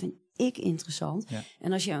van wat vind ik interessant. Ja.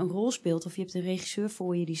 En als je een rol speelt of je hebt een regisseur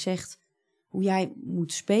voor je die zegt hoe jij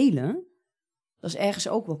moet spelen, dat is ergens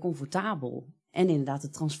ook wel comfortabel. En inderdaad,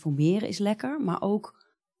 het transformeren is lekker, maar ook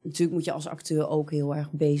natuurlijk moet je als acteur ook heel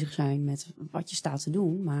erg bezig zijn met wat je staat te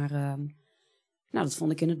doen. Maar dat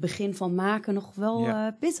vond ik in het begin van maken nog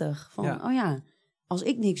wel pittig. Van als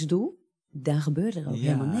ik niks doe, dan gebeurt er ook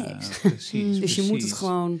helemaal niks. Precies, dus je moet het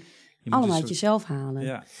gewoon allemaal uit jezelf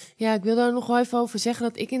halen. Ja, ik wil daar nog wel even over zeggen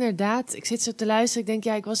dat ik inderdaad... Ik zit zo te luisteren, ik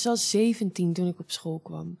denk, ik was zelfs 17 toen ik op school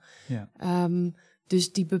kwam. Ja.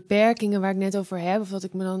 Dus die beperkingen waar ik net over heb, of dat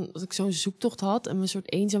ik zo'n zoektocht had en me een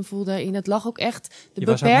soort eenzaam voelde daarin, dat lag ook echt... Je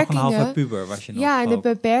was ook nog een halve puber, was je nog. Ja, en de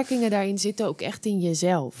beperkingen daarin zitten ook echt in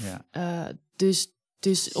jezelf. Ja.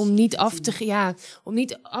 Dus om niet af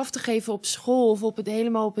te geven op school of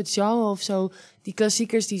helemaal op het genre of zo. Die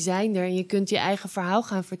klassiekers die zijn er en je kunt je eigen verhaal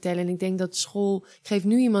gaan vertellen. En ik denk dat school... Ik geef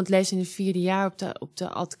nu iemand les in het 4e jaar op de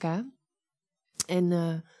ATKA. En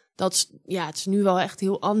het is nu wel echt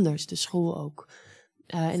heel anders, de school ook.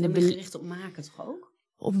 En gericht op maken toch ook?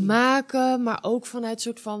 Op maken, maar ook vanuit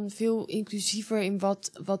soort van veel inclusiever in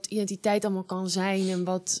wat identiteit allemaal kan zijn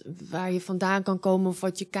en waar je vandaan kan komen of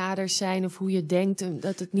wat je kaders zijn of hoe je denkt en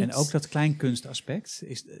dat het niet... En ook dat kleinkunstaspect,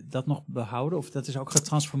 is dat nog behouden of dat is ook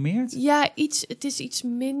getransformeerd? Ja, het is iets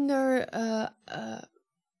minder...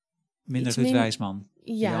 minder Ruud Wijsman,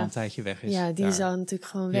 die al een tijdje weg is. Ja, die is al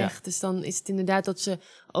natuurlijk gewoon weg. Ja. Dus dan is het inderdaad dat ze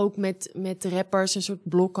ook met rappers een soort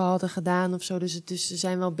blokken hadden gedaan of zo. Dus ze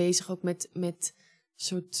zijn wel bezig ook met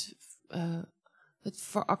soort het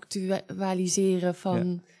veractualiseren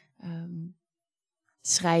van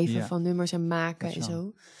schrijven van nummers en maken en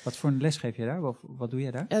zo. Wat voor een les geef je daar? Wat doe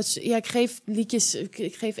je daar? Ik geef liedjes.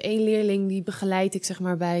 Ik geef 1 leerling die begeleid ik zeg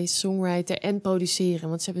maar bij songwriter en produceren.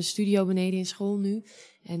 Want ze hebben een studio beneden in school nu.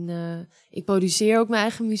 En ik produceer ook mijn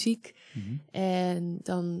eigen muziek. Mm-hmm. En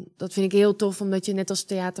dat vind ik heel tof, omdat je net als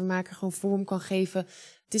theatermaker gewoon vorm kan geven.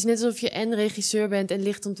 Het is net alsof je en regisseur bent en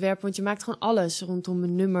lichtontwerper, want je maakt gewoon alles rondom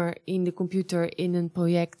een nummer in de computer, in een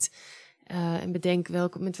project. En bedenk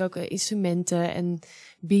met welke instrumenten en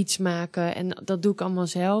beats maken. En dat doe ik allemaal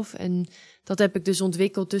zelf. En dat heb ik dus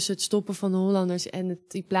ontwikkeld tussen het stoppen van de Hollanders en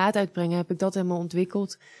die plaat uitbrengen. Heb ik dat helemaal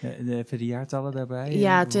ontwikkeld. Even de jaartallen daarbij.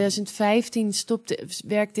 Ja, 2015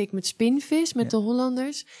 werkte ik met Spinvis, met Ja. de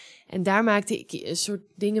Hollanders. En daar maakte ik een soort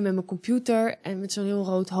dingen met mijn computer en met zo'n heel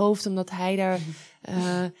rood hoofd, omdat hij daar...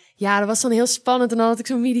 dat was dan heel spannend. En dan had ik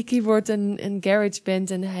zo'n MIDI-keyboard en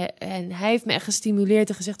GarageBand. En hij heeft me echt gestimuleerd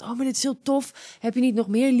en gezegd... oh, maar dit is heel tof. Heb je niet nog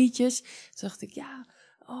meer liedjes? Toen dacht ik,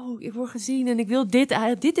 ik word gezien en ik wil dit.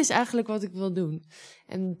 Dit is eigenlijk wat ik wil doen.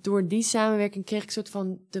 En door die samenwerking kreeg ik een soort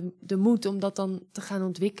van de moed om dat dan te gaan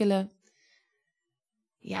ontwikkelen.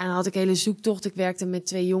 Ja, dan had ik een hele zoektocht. Ik werkte met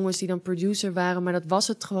 2 jongens die dan producer waren, maar dat was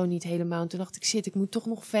het gewoon niet helemaal. En toen dacht ik, ik moet toch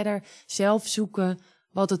nog verder zelf zoeken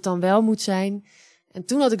wat het dan wel moet zijn. En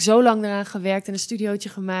toen had ik zo lang eraan gewerkt en een studiootje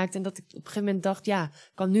gemaakt. En dat ik op een gegeven moment dacht,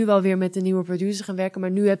 ik kan nu wel weer met een nieuwe producer gaan werken.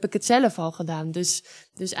 Maar nu heb ik het zelf al gedaan. Dus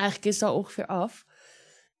eigenlijk is het al ongeveer af.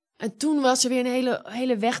 En toen was er weer een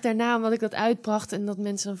hele weg daarna, omdat ik dat uitbracht. En dat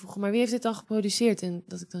mensen dan vroegen, maar wie heeft dit dan geproduceerd? En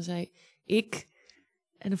dat ik dan zei, ik.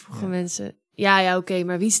 En dan vroegen mensen, oké,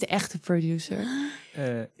 maar wie is de echte producer?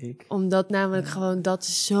 Ik. Omdat namelijk gewoon dat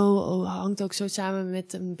zo hangt ook zo samen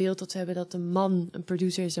met een beeld dat we hebben dat een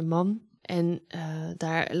producer is een man. En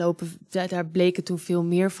daar bleken toen veel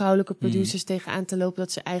meer vrouwelijke producers tegenaan te lopen.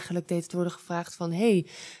 Dat ze eigenlijk deed worden gevraagd van...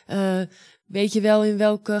 weet je wel in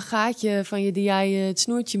welk gaatje van je die jij het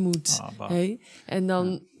snoertje moet? En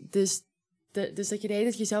dan dus dat je de hele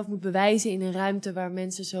tijd jezelf moet bewijzen in een ruimte waar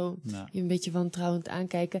mensen zo je een beetje wantrouwend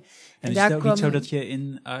aankijken. En is het ook niet zo dat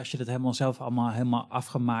je als je dat helemaal zelf allemaal helemaal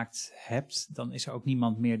afgemaakt hebt, dan is er ook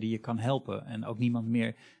niemand meer die je kan helpen en ook niemand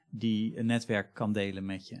meer die een netwerk kan delen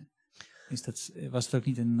met je? Was het ook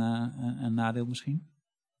niet een nadeel misschien?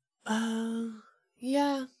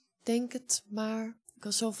 Ja, denk het. Maar ik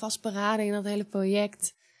was zo vastberaden in dat hele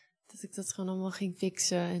project dat ik dat gewoon allemaal ging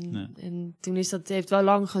fixen. En toen het heeft wel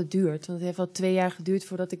lang geduurd. Want het heeft wel 2 jaar geduurd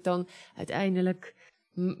voordat ik dan uiteindelijk...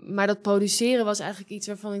 Maar dat produceren was eigenlijk iets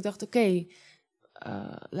waarvan ik dacht, oké,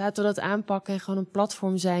 laten we dat aanpakken en gewoon een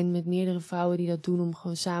platform zijn met meerdere vrouwen die dat doen om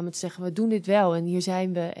gewoon samen te zeggen, we doen dit wel en hier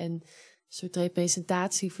zijn we. En een soort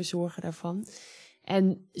representatie verzorgen daarvan.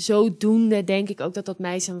 En zodoende denk ik ook dat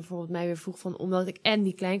meisje bijvoorbeeld mij weer vroeg van, omdat ik en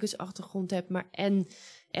die kleinkunstachtergrond heb, maar en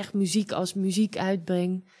echt muziek als muziek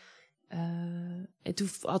uitbreng. En toen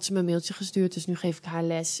had ze me een mailtje gestuurd, dus nu geef ik haar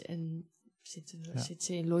les en zit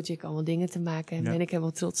ze in Logic allemaal dingen te maken en ben ik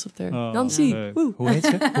helemaal trots op haar. Nancy. Hoe heet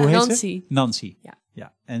ze? Nancy. Nancy.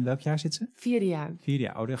 Ja. En welk jaar zit ze? 4e jaar. 4e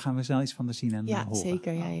jaar. Daar gaan we snel iets van de zien en ja, horen.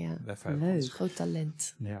 Zeker. Ja. Leuk. Groot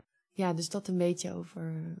talent. Ja, dus dat een beetje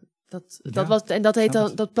over... Dat was, en dat heet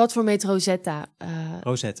dan, dat platform heet Rosetta.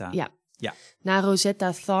 Rosetta. Ja. Na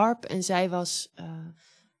Rosetta Tharpe. En zij was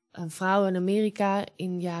een vrouw in Amerika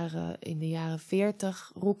in de jaren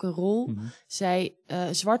 40, rock and roll. Zij,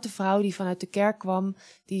 een zwarte vrouw die vanuit de kerk kwam,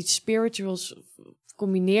 die spirituals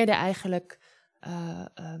combineerde eigenlijk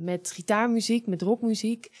met gitaarmuziek, met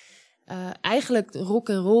rockmuziek. Eigenlijk rock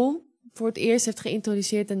and roll voor het eerst heeft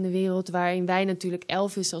geïntroduceerd in de wereld, waarin wij natuurlijk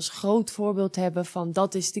Elvis als groot voorbeeld hebben van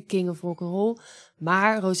dat is de king of rock and roll.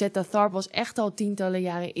 Maar Rosetta Tharpe was echt al tientallen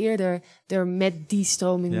jaren eerder er met die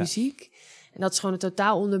stroming muziek. En dat is gewoon een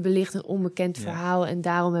totaal onderbelicht en onbekend verhaal. En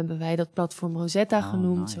daarom hebben wij dat platform Rosetta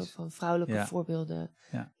genoemd. Nice. Zo van vrouwelijke voorbeelden.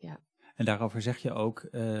 Ja. En daarover zeg je ook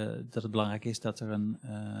dat het belangrijk is dat er een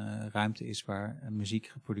ruimte is waar muziek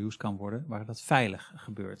geproduceerd kan worden, waar dat veilig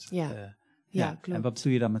gebeurt. Ja, klopt. En wat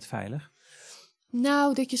bedoel je dan met veilig?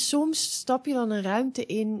 Nou, dat je soms stap je dan een ruimte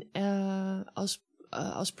in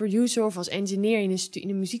als producer of als engineer in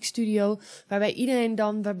een muziekstudio,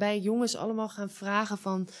 waarbij jongens allemaal gaan vragen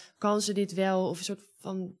van, kan ze dit wel? Of een soort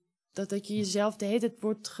van, dat je jezelf de hele tijd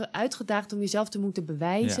wordt uitgedaagd om jezelf te moeten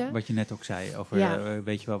bewijzen. Ja, wat je net ook zei, over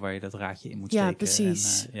weet je wel waar je dat raadje in moet steken. Ja,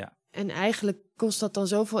 precies. En eigenlijk kost dat dan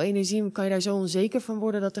zoveel energie en kan je daar zo onzeker van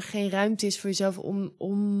worden dat er geen ruimte is voor jezelf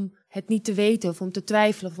om het niet te weten of om te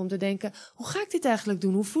twijfelen of om te denken, hoe ga ik dit eigenlijk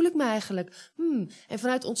doen? Hoe voel ik me eigenlijk? En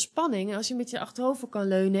vanuit ontspanning, als je met je achterover kan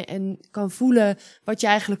leunen en kan voelen wat je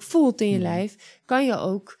eigenlijk voelt in je lijf, kan je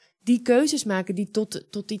ook die keuzes maken die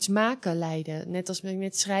tot iets maken leiden. Net als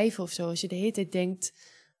met schrijven of zo. Als je de hele tijd denkt,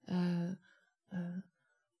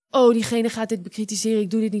 diegene gaat dit bekritiseren, ik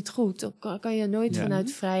doe dit niet goed. Dan kan je nooit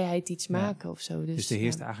vanuit vrijheid iets maken of zo. Dus er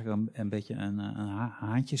heerst eigenlijk een beetje een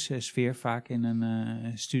haantjessfeer vaak in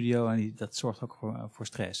een studio. En dat zorgt ook voor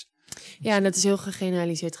stress. Ja, en dat is heel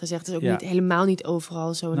gegeneraliseerd gezegd. Dat is ook helemaal niet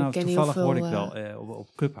overal zo. Nou, toevallig heel veel, hoorde ik wel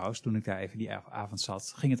op Clubhouse, toen ik daar even die avond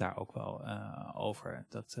zat, ging het daar ook wel over.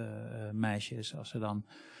 Dat meisjes, als ze dan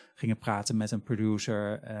gingen praten met een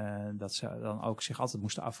producer, dat ze dan ook zich altijd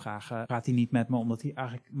moesten afvragen, praat hij niet met me omdat hij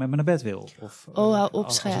eigenlijk met me naar bed wil? Of hou op,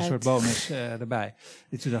 als schei een uit. soort bonus erbij.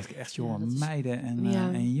 En toen dacht ik echt, jongen, dat is- meiden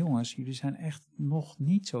en jongens, jullie zijn echt nog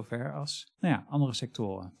niet zo ver als andere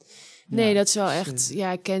sectoren. Nee, Ja, dat is wel dus, echt...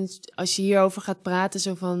 Ja, ik ken... Als je hierover gaat praten,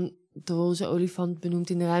 zo van... De roze olifant benoemd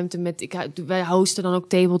in de ruimte. Wij hosten dan ook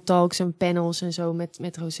table talks en panels en zo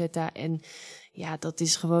met Rosetta. En ja, dat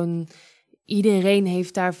is gewoon... Iedereen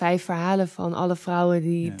heeft daar 5 verhalen van. Alle vrouwen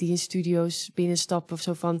die in studio's binnenstappen of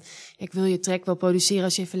zo van... Ik wil je track wel produceren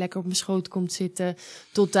als je even lekker op mijn schoot komt zitten.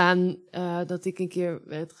 Tot aan dat ik een keer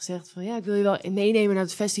werd gezegd van... Ja, ik wil je wel meenemen naar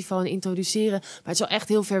het festival en introduceren. Maar het is wel echt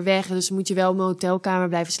heel ver weg. Dus moet je wel in mijn hotelkamer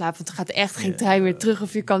blijven slapen. Want er gaat echt geen trein meer terug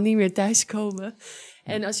of je kan niet meer thuiskomen.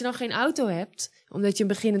 En als je dan geen auto hebt, omdat je een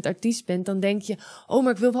beginnend artiest bent, dan denk je, oh,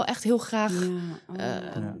 maar ik wil wel echt heel graag,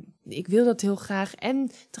 ik wil dat heel graag.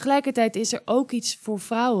 En tegelijkertijd is er ook iets voor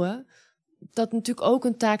vrouwen, dat natuurlijk ook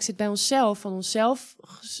een taak zit bij onszelf, van onszelf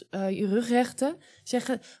je rug rechten,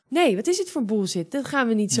 zeggen, nee, wat is dit voor bullshit? Dat gaan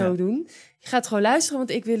we niet zo doen. Je gaat gewoon luisteren, want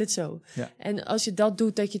ik wil het zo. Ja. En als je dat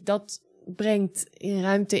doet, dat je dat brengt in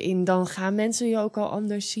ruimte in, dan gaan mensen je ook al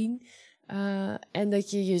anders zien. En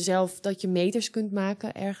dat je meters kunt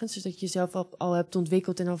maken ergens. Dus dat je jezelf al hebt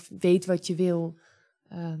ontwikkeld en al weet wat je wil.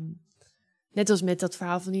 Net als met dat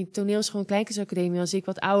verhaal van die toneelschool Kleinkunstacademie. Als ik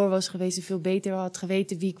wat ouder was geweest en veel beter had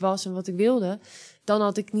geweten wie ik was en wat ik wilde, dan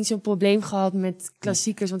had ik niet zo'n probleem gehad met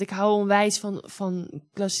klassiekers. Want ik hou onwijs van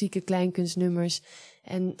klassieke kleinkunstnummers.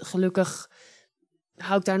 En gelukkig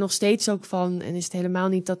hou ik daar nog steeds ook van. En is het helemaal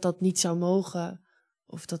niet dat dat niet zou mogen.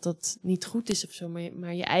 Of dat dat niet goed is of zo.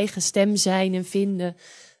 Maar je eigen stem zijn en vinden,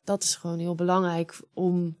 dat is gewoon heel belangrijk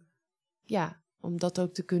om dat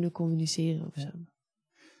ook te kunnen communiceren of zo.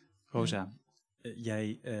 Rosa,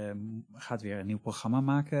 jij gaat weer een nieuw programma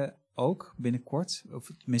maken, ook binnenkort.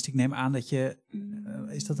 Of tenminste, ik neem aan dat je...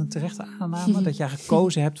 is dat een terechte aanname? Dat jij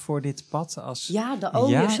gekozen hebt voor dit pad als... Ja,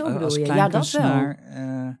 zo bedoel als je. Ja, dat wel.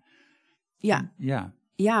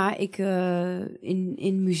 Ja, ik,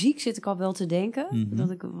 in muziek zit ik al wel te denken.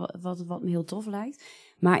 Dat ik wat me heel tof lijkt.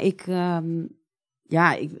 Maar in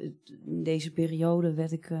deze periode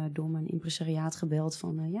werd ik door mijn impresariaat gebeld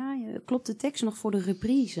van... klopt de tekst nog voor de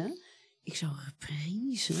reprise? Ik zou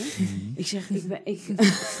reprise? Ik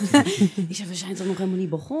zeg, we zijn toch nog helemaal niet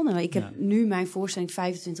begonnen. Ik heb nu mijn voorstelling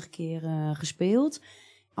 25 keer gespeeld.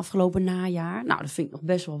 Afgelopen najaar. Nou, dat vind ik nog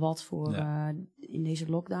best wel wat voor in deze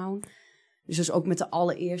lockdown. Dus ook met de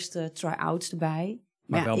allereerste try-outs erbij.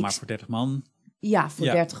 Maar voor 30 man? Ja, voor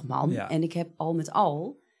 30 man. Ja. En ik heb al met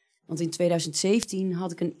al... Want in 2017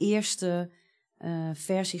 had ik een eerste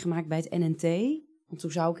versie gemaakt bij het NNT. Want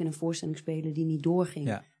toen zou ik in een voorstelling spelen die niet doorging.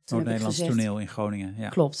 Ja, Noord-Nederlands toneel in Groningen. Ja.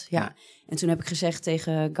 Klopt, ja. En toen heb ik gezegd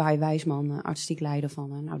tegen Guy Wijsman, artistiek leider,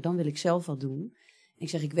 van... dan wil ik zelf wat doen. En ik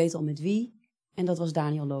zeg, ik weet al met wie. En dat was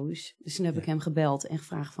Daniel Loos. Dus toen heb ik hem gebeld en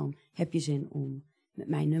gevraagd van... heb je zin om met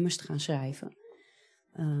mijn nummers te gaan schrijven?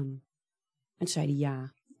 En toen zei hij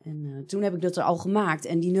ja. En toen heb ik dat er al gemaakt.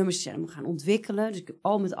 En die nummers zijn we gaan ontwikkelen. Dus ik heb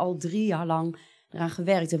al met al 3 jaar lang eraan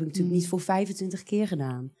gewerkt. Dat heb ik natuurlijk niet voor 25 keer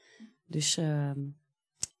gedaan. Dus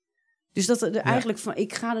dat eigenlijk van,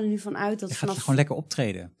 ik ga er nu van uit dat je vanaf... gaat gewoon lekker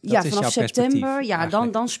optreden. Dat ja, is vanaf jouw september. Ja,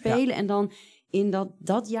 dan spelen. Ja. En dan in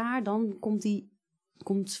dat jaar, dan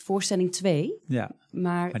komt voorstelling 2. Ja,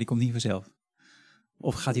 maar die komt niet vanzelf.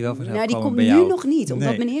 Of gaat die wel vanzelf komen komen bij bij jou? jou? Nu nog niet, omdat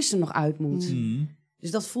Nee. mijn eerste nog uit moet.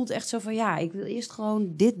 Dus dat voelt echt zo van, ik wil eerst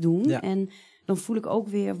gewoon dit doen. Ja. En dan voel ik ook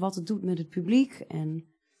weer wat het doet met het publiek. En...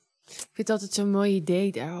 Ik vind het altijd zo'n mooi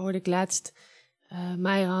idee. Daar hoorde ik laatst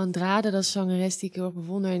Mayra Andrade, dat is zangeres die ik heel erg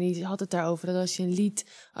bewonder. En die had het daarover dat als je een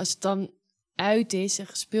lied, als het dan uit is en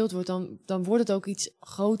gespeeld wordt, dan wordt het ook iets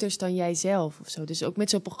groters dan jijzelf of zo. Dus ook met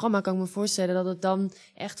zo'n programma kan ik me voorstellen dat het dan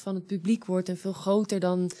echt van het publiek wordt en veel groter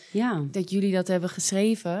dan dat jullie dat hebben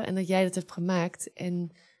geschreven en dat jij dat hebt gemaakt.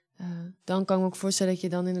 En dan kan ik me ook voorstellen dat je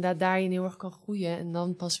dan inderdaad daarin heel erg kan groeien en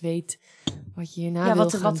dan pas weet wat je hierna wil gaan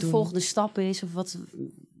doen. Wat de volgende stap is of wat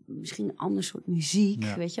misschien een ander soort muziek,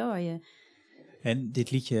 weet je wel. Waar je... En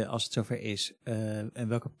dit liedje, als het zover is, en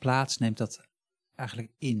welke plaats neemt dat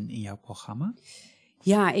eigenlijk in jouw programma?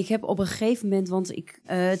 Ja, ik heb op een gegeven moment, want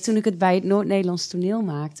toen ik het bij het Noord-Nederlands toneel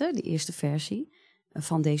maakte, de eerste versie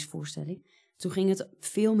van deze voorstelling, toen ging het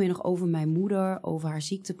veel meer nog over mijn moeder, over haar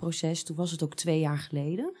ziekteproces. Toen was het ook 2 jaar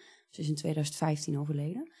geleden. Ze is in 2015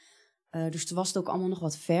 overleden. Dus toen was het ook allemaal nog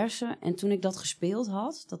wat verser. En toen ik dat gespeeld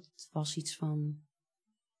had, dat was iets van,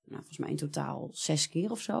 volgens mij in totaal 6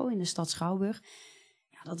 keer of zo in de stad Schouwburg.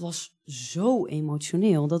 Ja, dat was zo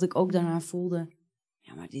emotioneel dat ik ook daarna voelde,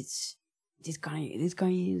 ja, maar dit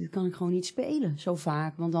kan ik gewoon niet spelen zo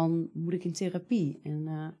vaak, want dan moet ik in therapie. En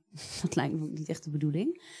dat lijkt me niet echt de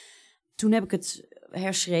bedoeling. Toen heb ik het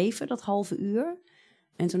herschreven, dat halve uur.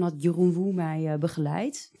 En toen had Jeroen Woe mij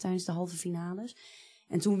begeleid tijdens de halve finales.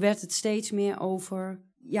 En toen werd het steeds meer over,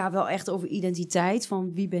 wel echt over identiteit.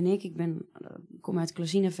 Van wie ben ik? Ik kom uit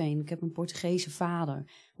Klazinaveen. Ik heb een Portugese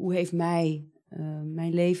vader. Hoe heeft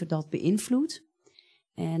mijn leven dat beïnvloed?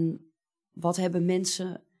 En wat hebben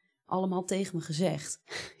mensen allemaal tegen me gezegd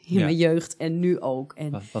in mijn jeugd en nu ook.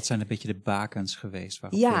 En wat zijn een beetje de bakens geweest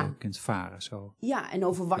waarop je kunt varen? Zo. Ja, en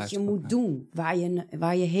over wat je moet doen,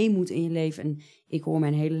 waar je heen moet in je leven. En ik hoor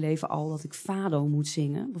mijn hele leven al dat ik fado moet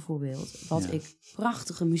zingen, bijvoorbeeld. Wat ik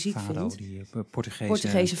prachtige muziek fado, vind. Die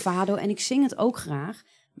Portugese fado. En ik zing het ook graag,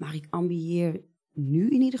 maar ik ambieer nu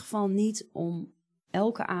in ieder geval niet om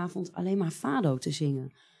elke avond alleen maar fado te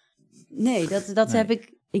zingen. Nee, dat heb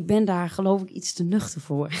ik. Ik ben daar geloof ik iets te nuchter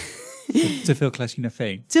voor. Te veel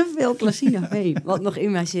Klazinaveen. Te veel Klazinaveen, wat nog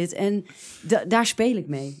in mij zit. En daar speel ik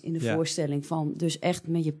mee in de voorstelling van. Dus echt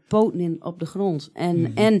met je poten op de grond.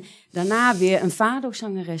 En daarna weer een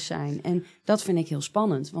fado-zangeres zijn. En dat vind ik heel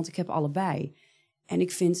spannend, want ik heb allebei. En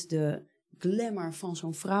ik vind de glamour van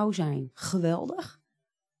zo'n vrouw zijn geweldig.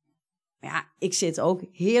 Ja, ik zit ook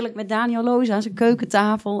heerlijk met Daniel Loos aan zijn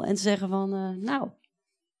keukentafel en te zeggen van,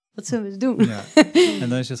 wat zullen we eens doen? Ja. En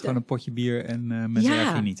dan is het gewoon een potje bier en met z'n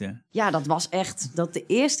erg genieten. Ja, dat was echt de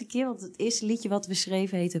eerste keer. Want het eerste liedje wat we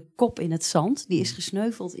schreven heette Kop in het Zand. Die is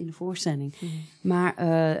gesneuveld in de voorstelling. Maar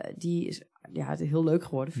die is heel leuk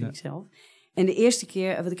geworden, vind ik zelf. En de eerste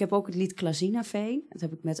keer, want ik heb ook het lied Klazinaveen. Dat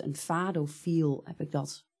heb ik met een fado-feel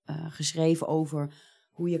geschreven over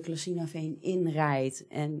hoe je Klazinaveen inrijdt.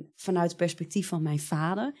 En vanuit het perspectief van mijn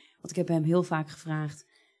vader. Want ik heb hem heel vaak gevraagd: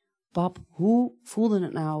 pap, hoe voelde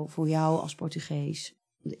het nou voor jou als Portugees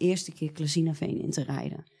de eerste keer Klazinaveen in te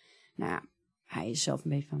rijden? Nou ja, hij is zelf een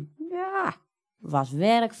beetje van, was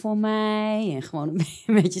werk voor mij en gewoon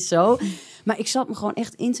een beetje zo. Maar ik zat me gewoon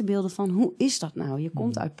echt in te beelden van, hoe is dat nou? Je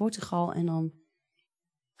komt uit Portugal en dan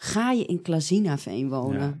ga je in Klazinaveen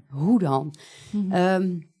wonen. Ja. Hoe dan?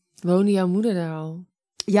 Woonde jouw moeder daar al?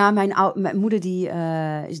 Ja, mijn moeder die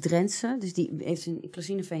is Drentse. Dus die heeft in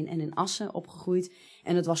Klazinaveen en in Assen opgegroeid.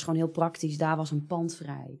 En het was gewoon heel praktisch. Daar was een pand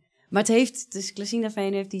vrij. Maar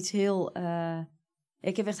Klazinaveen heeft iets heel...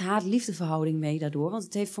 ik heb echt haat-liefde verhouding mee daardoor. Want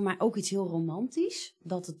het heeft voor mij ook iets heel romantisch.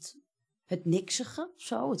 Dat het niksige,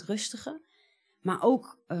 zo, het rustige. Maar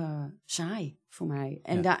ook saai voor mij.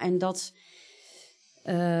 En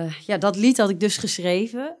dat lied had ik dus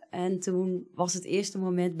geschreven. En toen was het eerste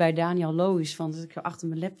moment bij Daniel Loos van dat ik achter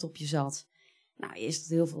mijn laptopje zat. Nou, eerst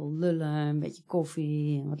heel veel lullen, een beetje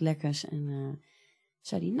koffie en wat lekkers. En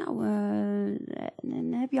zei hij,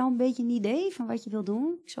 heb je al een beetje een idee van wat je wil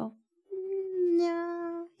doen? Ik zo,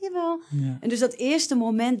 ja, jawel. Ja. En dus dat eerste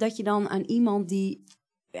moment dat je dan aan iemand die...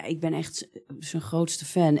 Ja, ik ben echt zijn grootste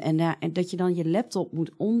fan. En dat je dan je laptop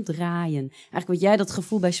moet omdraaien. Eigenlijk wat jij dat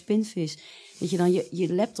gevoel bij Spinvis. Dat je dan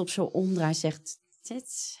je laptop zo omdraait. Zegt,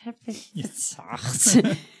 dit heb ik bedacht.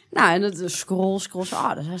 Nou, en dat scroll.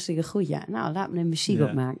 Dat is hartstikke goed, ja. Nou, laat me een muziek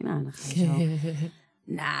opmaken. Nou, dan ga je zo.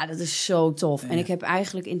 Nou, dat is zo tof. En ik heb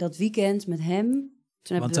eigenlijk in dat weekend met hem...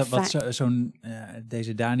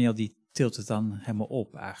 Deze Daniel, die tilt het dan helemaal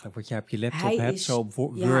op eigenlijk. Wat jij op je laptop hebt, zo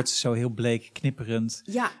Word, zo heel bleek, knipperend.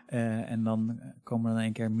 Ja. En dan komen er in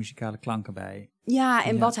één keer muzikale klanken bij. Ja,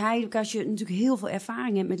 en als je natuurlijk heel veel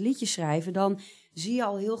ervaring hebt met liedjes schrijven, dan zie je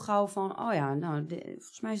al heel gauw van,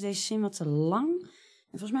 volgens mij is deze zin wat te lang.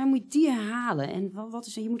 En volgens mij moet je die herhalen. En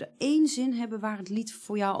je moet er 1 zin hebben waar het lied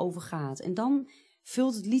voor jou over gaat. En dan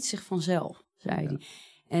vult het lied zich vanzelf, zei hij.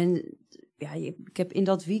 En ik heb in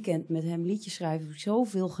dat weekend met hem liedjes schrijven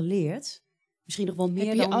zoveel geleerd. Misschien nog wel meer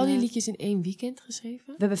dan... Heb je al die liedjes in 1 weekend geschreven?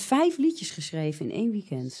 We hebben 5 liedjes geschreven in 1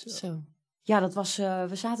 weekend. Zo. Ja, dat was...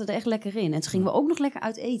 we zaten er echt lekker in. En toen gingen we ook nog lekker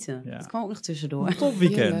uit eten. Ja. Dat kwam ook nog tussendoor. Een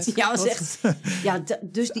topweekend. Ja, was echt...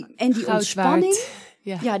 Dus die ontspanning...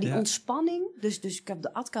 Die ontspanning. Dus ik heb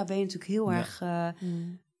de ATKB natuurlijk heel erg...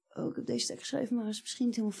 ik heb deze tekst geschreven, maar is misschien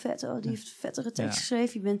niet helemaal vet. Oh, die heeft een vettere tekst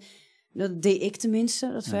geschreven. Dat deed ik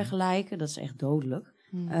tenminste, dat vergelijken. Dat is echt dodelijk.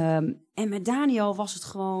 En met Daniel was het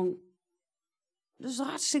gewoon... Dat is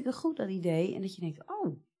hartstikke goed, dat idee. En dat je denkt,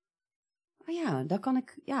 daar kan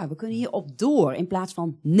ik... Ja, we kunnen hier op door. In plaats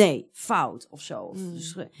van, nee, fout of zo.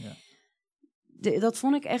 Dat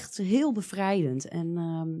vond ik echt heel bevrijdend.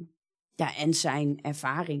 En zijn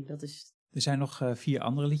ervaring, dat is... Er zijn nog 4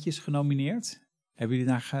 andere liedjes genomineerd. Hebben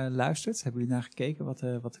jullie naar geluisterd? Hebben jullie naar gekeken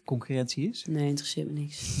wat de concurrentie is? Nee, interesseert me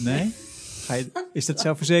niks. Nee? Is dat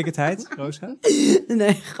zelfverzekerdheid, Rosa?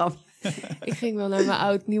 Nee, grapje. Ik ging wel naar mijn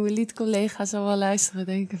oud-nieuwe liedcollega's al wel luisteren.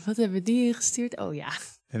 Denken, wat hebben die ingestuurd? Oh ja,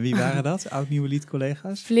 En wie waren dat? Oud-nieuwe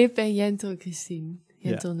liedcollega's? Flip en Jentel en Christine.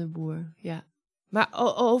 Jentel en de Boer, ja. Maar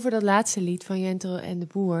over dat laatste lied van Jentel en de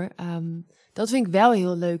Boer... dat vind ik wel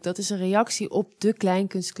heel leuk. Dat is een reactie op de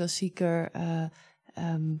kleinkunstklassieker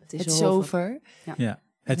Het is over. Ja.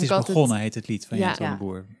 Het is begonnen, heet het lied van Jentel de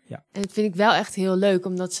Boer. Ja. En dat vind ik wel echt heel leuk,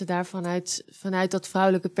 omdat ze daar vanuit dat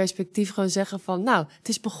vrouwelijke perspectief gewoon zeggen van... nou, het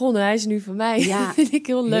is begonnen, hij is nu van mij. Ja. Dat vind ik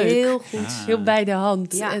heel leuk. Heel goed. Heel bij de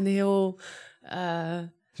hand Ja. en heel...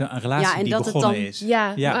 Een relatie en die dat het begonnen dan- is.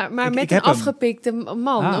 Ja, maar Ik met heb een afgepikte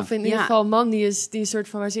man. Ah. Of in ieder geval een man die een soort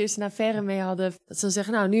van waar ze eerst een affaire mee hadden. Dat ze dan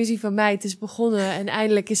zeggen, nou, nu is hij van mij, het is begonnen. En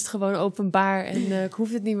eindelijk is het gewoon openbaar. En ik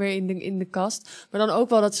hoef het niet meer in de kast. Maar dan ook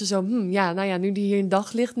wel dat ze zo, nu die hier in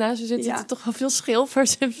daglicht naast ze zit, zitten toch wel veel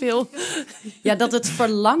schilfers en veel... Ja, dat het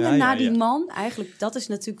verlangen Ja, naar ja. die man, eigenlijk, dat is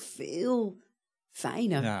natuurlijk veel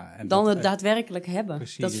fijner Ja, en dan dat- het daadwerkelijk hebben.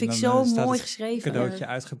 Precies. Dat vind ik En dan zo staat mooi het geschreven. cadeautje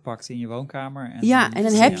uitgepakt in je woonkamer. Ja, en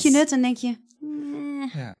dan heb je het en denk je...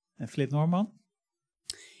 Ja. En Flip Norman?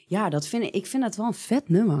 Ja, ik vind dat wel een vet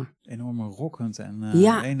nummer. Enorme rockend en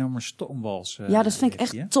Ja. enorme stoomwals. Ja, dat vind ik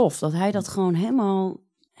heeft hij, hè? echt tof. Dat hij dat gewoon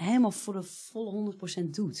helemaal voor de volle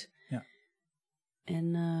 100% doet. Ja.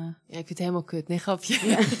 En Ja, ik vind het helemaal kut. Nee,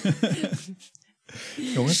 grapje.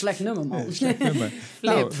 Jongens, slecht nummer, man. slecht nummer.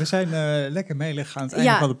 Nou, we zijn lekker melig aan het einde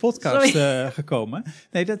Ja, van de podcast sorry. gekomen.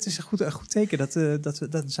 Nee, dat is een goed teken.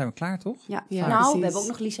 Dan zijn we klaar, toch? Ja, Ja, nou, precies. we hebben ook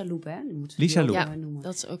nog Lisa Loep, hè? Die moeten we Lisa ook, Loep. noemen.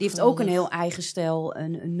 Dat is ook Die heeft ook een geweldig. heel eigen stijl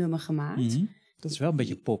een nummer gemaakt. Mhm. Dat is wel een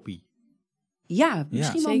beetje poppy. Ja,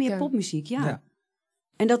 misschien wel Zeker. meer popmuziek, ja. Ja.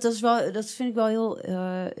 En dat vind ik wel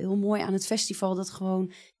heel mooi aan het festival. Dat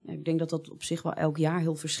gewoon, ik denk dat dat op zich wel elk jaar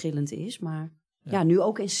heel verschillend is. Maar ja, nu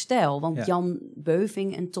ook in stijl. Want Ja. Jan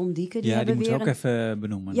Beuving en Tom Dieke, die Die hebben moeten weer we ook even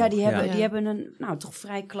benoemen. Ja, nog. die hebben, Ja. die hebben een toch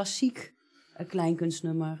vrij klassiek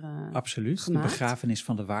kleinkunstnummer. Absoluut. gemaakt. De begrafenis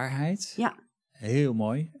van de waarheid. Ja. Heel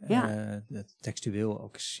mooi. Ja. Textueel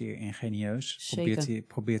ook zeer ingenieus. Zeker.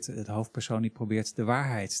 Het hoofdpersoon die probeert de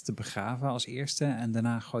waarheid te begraven als eerste. En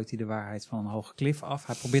daarna gooit hij de waarheid van een hoge klif af.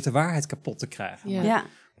 Hij probeert de waarheid kapot te krijgen. Ja. Maar Ja,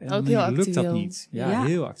 op een Ook manier heel lukt dat actueel. niet. Ja, Ja.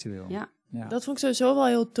 heel actueel. Ja. Ja. Dat vond ik sowieso wel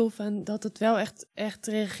heel tof. En dat het wel echt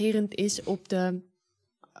reagerend is op de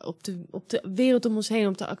wereld om ons heen,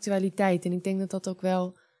 op de actualiteit. En ik denk dat dat ook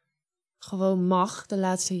wel gewoon mag de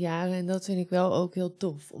laatste jaren. En dat vind ik wel ook heel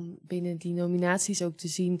tof. Om binnen die nominaties ook te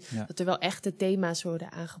zien Ja. dat er wel echte thema's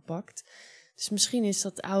worden aangepakt. Dus misschien is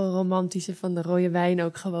dat oude romantische van de rode wijn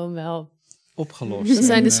ook gewoon wel... Opgelost. Dat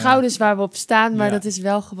zijn de En, schouders waar we op staan. Maar ja. dat is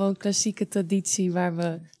wel gewoon klassieke traditie waar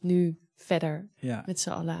we nu verder ja. met z'n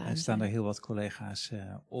allen aan Er staan er zijn. heel wat collega's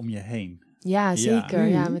om je heen. Ja, zeker.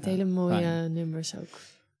 Ja, Mm. met Ja, hele mooie fijn. nummers ook.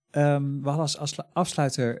 We hadden als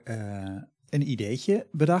afsluiter een ideetje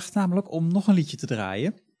bedacht, namelijk om nog een liedje te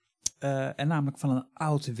draaien. En namelijk van een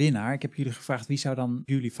oud winnaar. Ik heb jullie gevraagd wie zou dan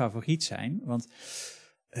jullie favoriet zijn. Want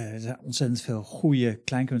er zijn ontzettend veel goede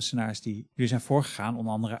kleinkunstenaars die jullie zijn voorgegaan.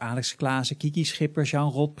 Onder andere Alex Klaassen, Kiki Schipper, Jean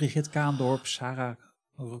Rot, Brigitte Kaandorp, Sarah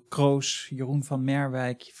Kroos, Jeroen van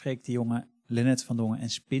Merwijk, Freek de Jonge, Lynette van Dongen en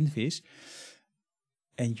Spinvis.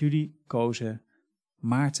 En jullie kozen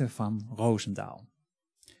Maarten van Roosendaal.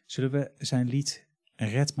 Zullen we zijn lied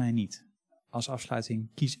Red Mij Niet als afsluiting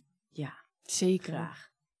kiezen? ja, Zeker. graag.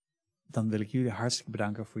 Dan wil ik jullie hartstikke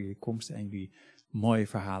bedanken voor jullie komst en jullie mooie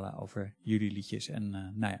verhalen over jullie liedjes. En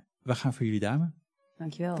we gaan voor jullie duimen.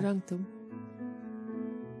 Dankjewel. Bedankt, Tom.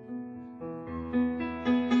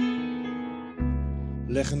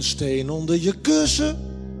 Leg een steen onder je kussen.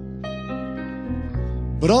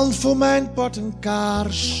 Brand voor mijn part een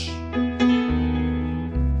kaars.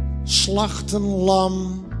 Slacht een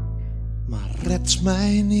lam, maar red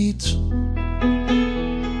mij niet.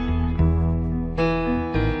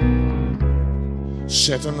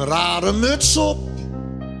 Zet een rare muts op.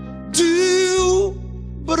 Duw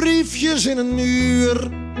briefjes in een muur.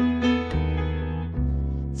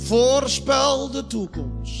 Voorspel de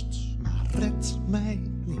toekomst, maar red mij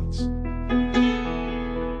niet.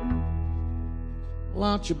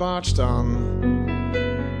 Laat je baard staan.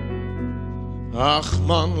 Ach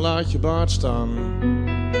man, laat je baard staan.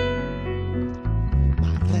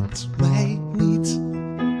 Maar red mij niet.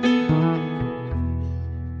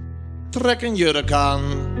 Trek een jurk aan.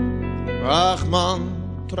 Ach man,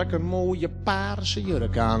 trek een mooie paarse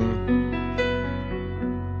jurk aan.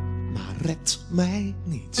 Maar red mij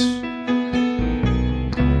niet.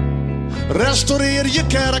 Restaureer je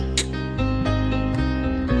kerk.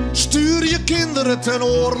 Stuur je kinderen ten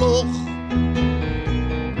oorlog.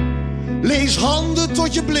 Lees handen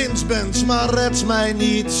tot je blind bent, maar red mij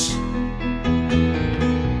niet.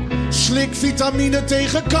 Slik vitamine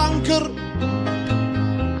tegen kanker.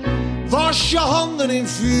 Was je handen in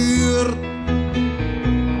vuur.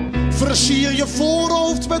 Versier je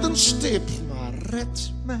voorhoofd met een stip, maar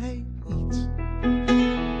red mij niet.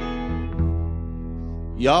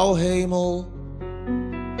 Jouw hemel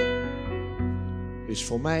is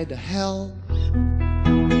voor mij de hel.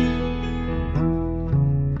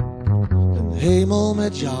 Een hemel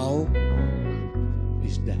met jou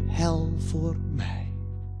is de hel voor mij.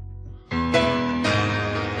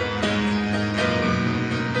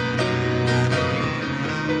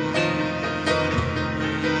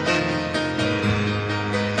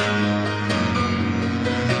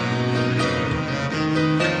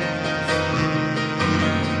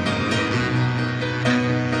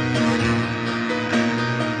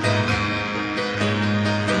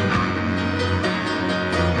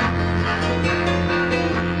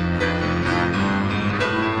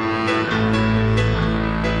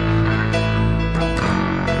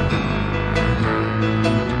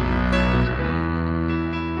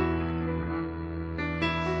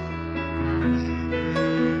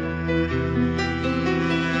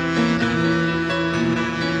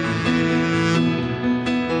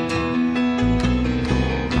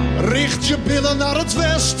 Richt je billen naar het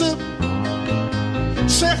westen.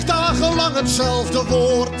 Zeg dagenlang hetzelfde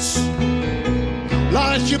woord.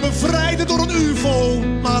 Laat je bevrijden door een ufo,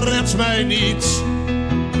 maar red mij niet.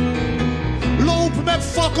 Loop met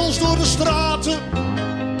fakkels door de straten.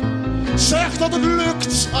 Zeg dat het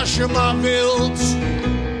lukt als je maar wilt.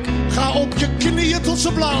 Ga op je knieën tot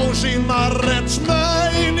ze blauw zien, maar red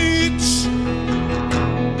mij niet.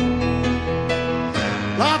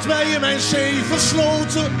 Laat mij in mijn zee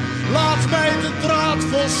versloten. Laat mij de draad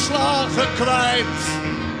volslagen kwijt.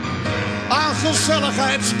 Aan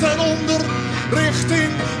gezelligheid ten onder, richting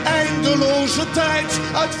eindeloze tijd.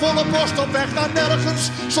 Uit volle borst op weg naar nergens,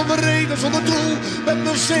 zonder reden, zonder doel. Met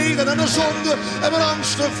mijn zeden en de zonde en mijn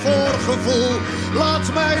angstig voorgevoel.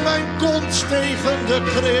 Laat mij mijn kont tegen de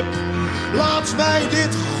krib. Laat mij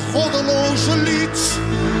dit goddeloze lied.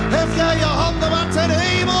 Hef jij je handen maar ten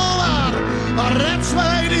hemel aan, maar red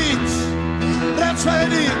mij niet. Red mij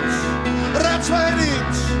niet. Red mij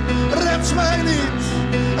niet. Red mij niet.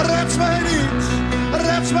 Red mij niet.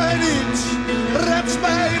 Red mij niet. Red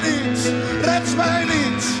mij niet. Red mij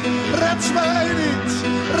niet. Red mij niet.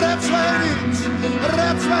 Red mij niet.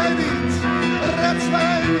 Red mij niet. Red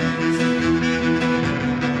mij niet.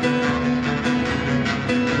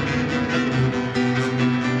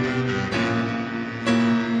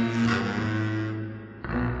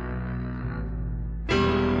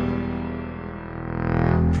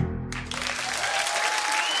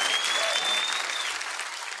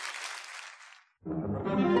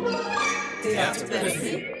 Theater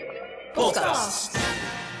Bellevue podcast.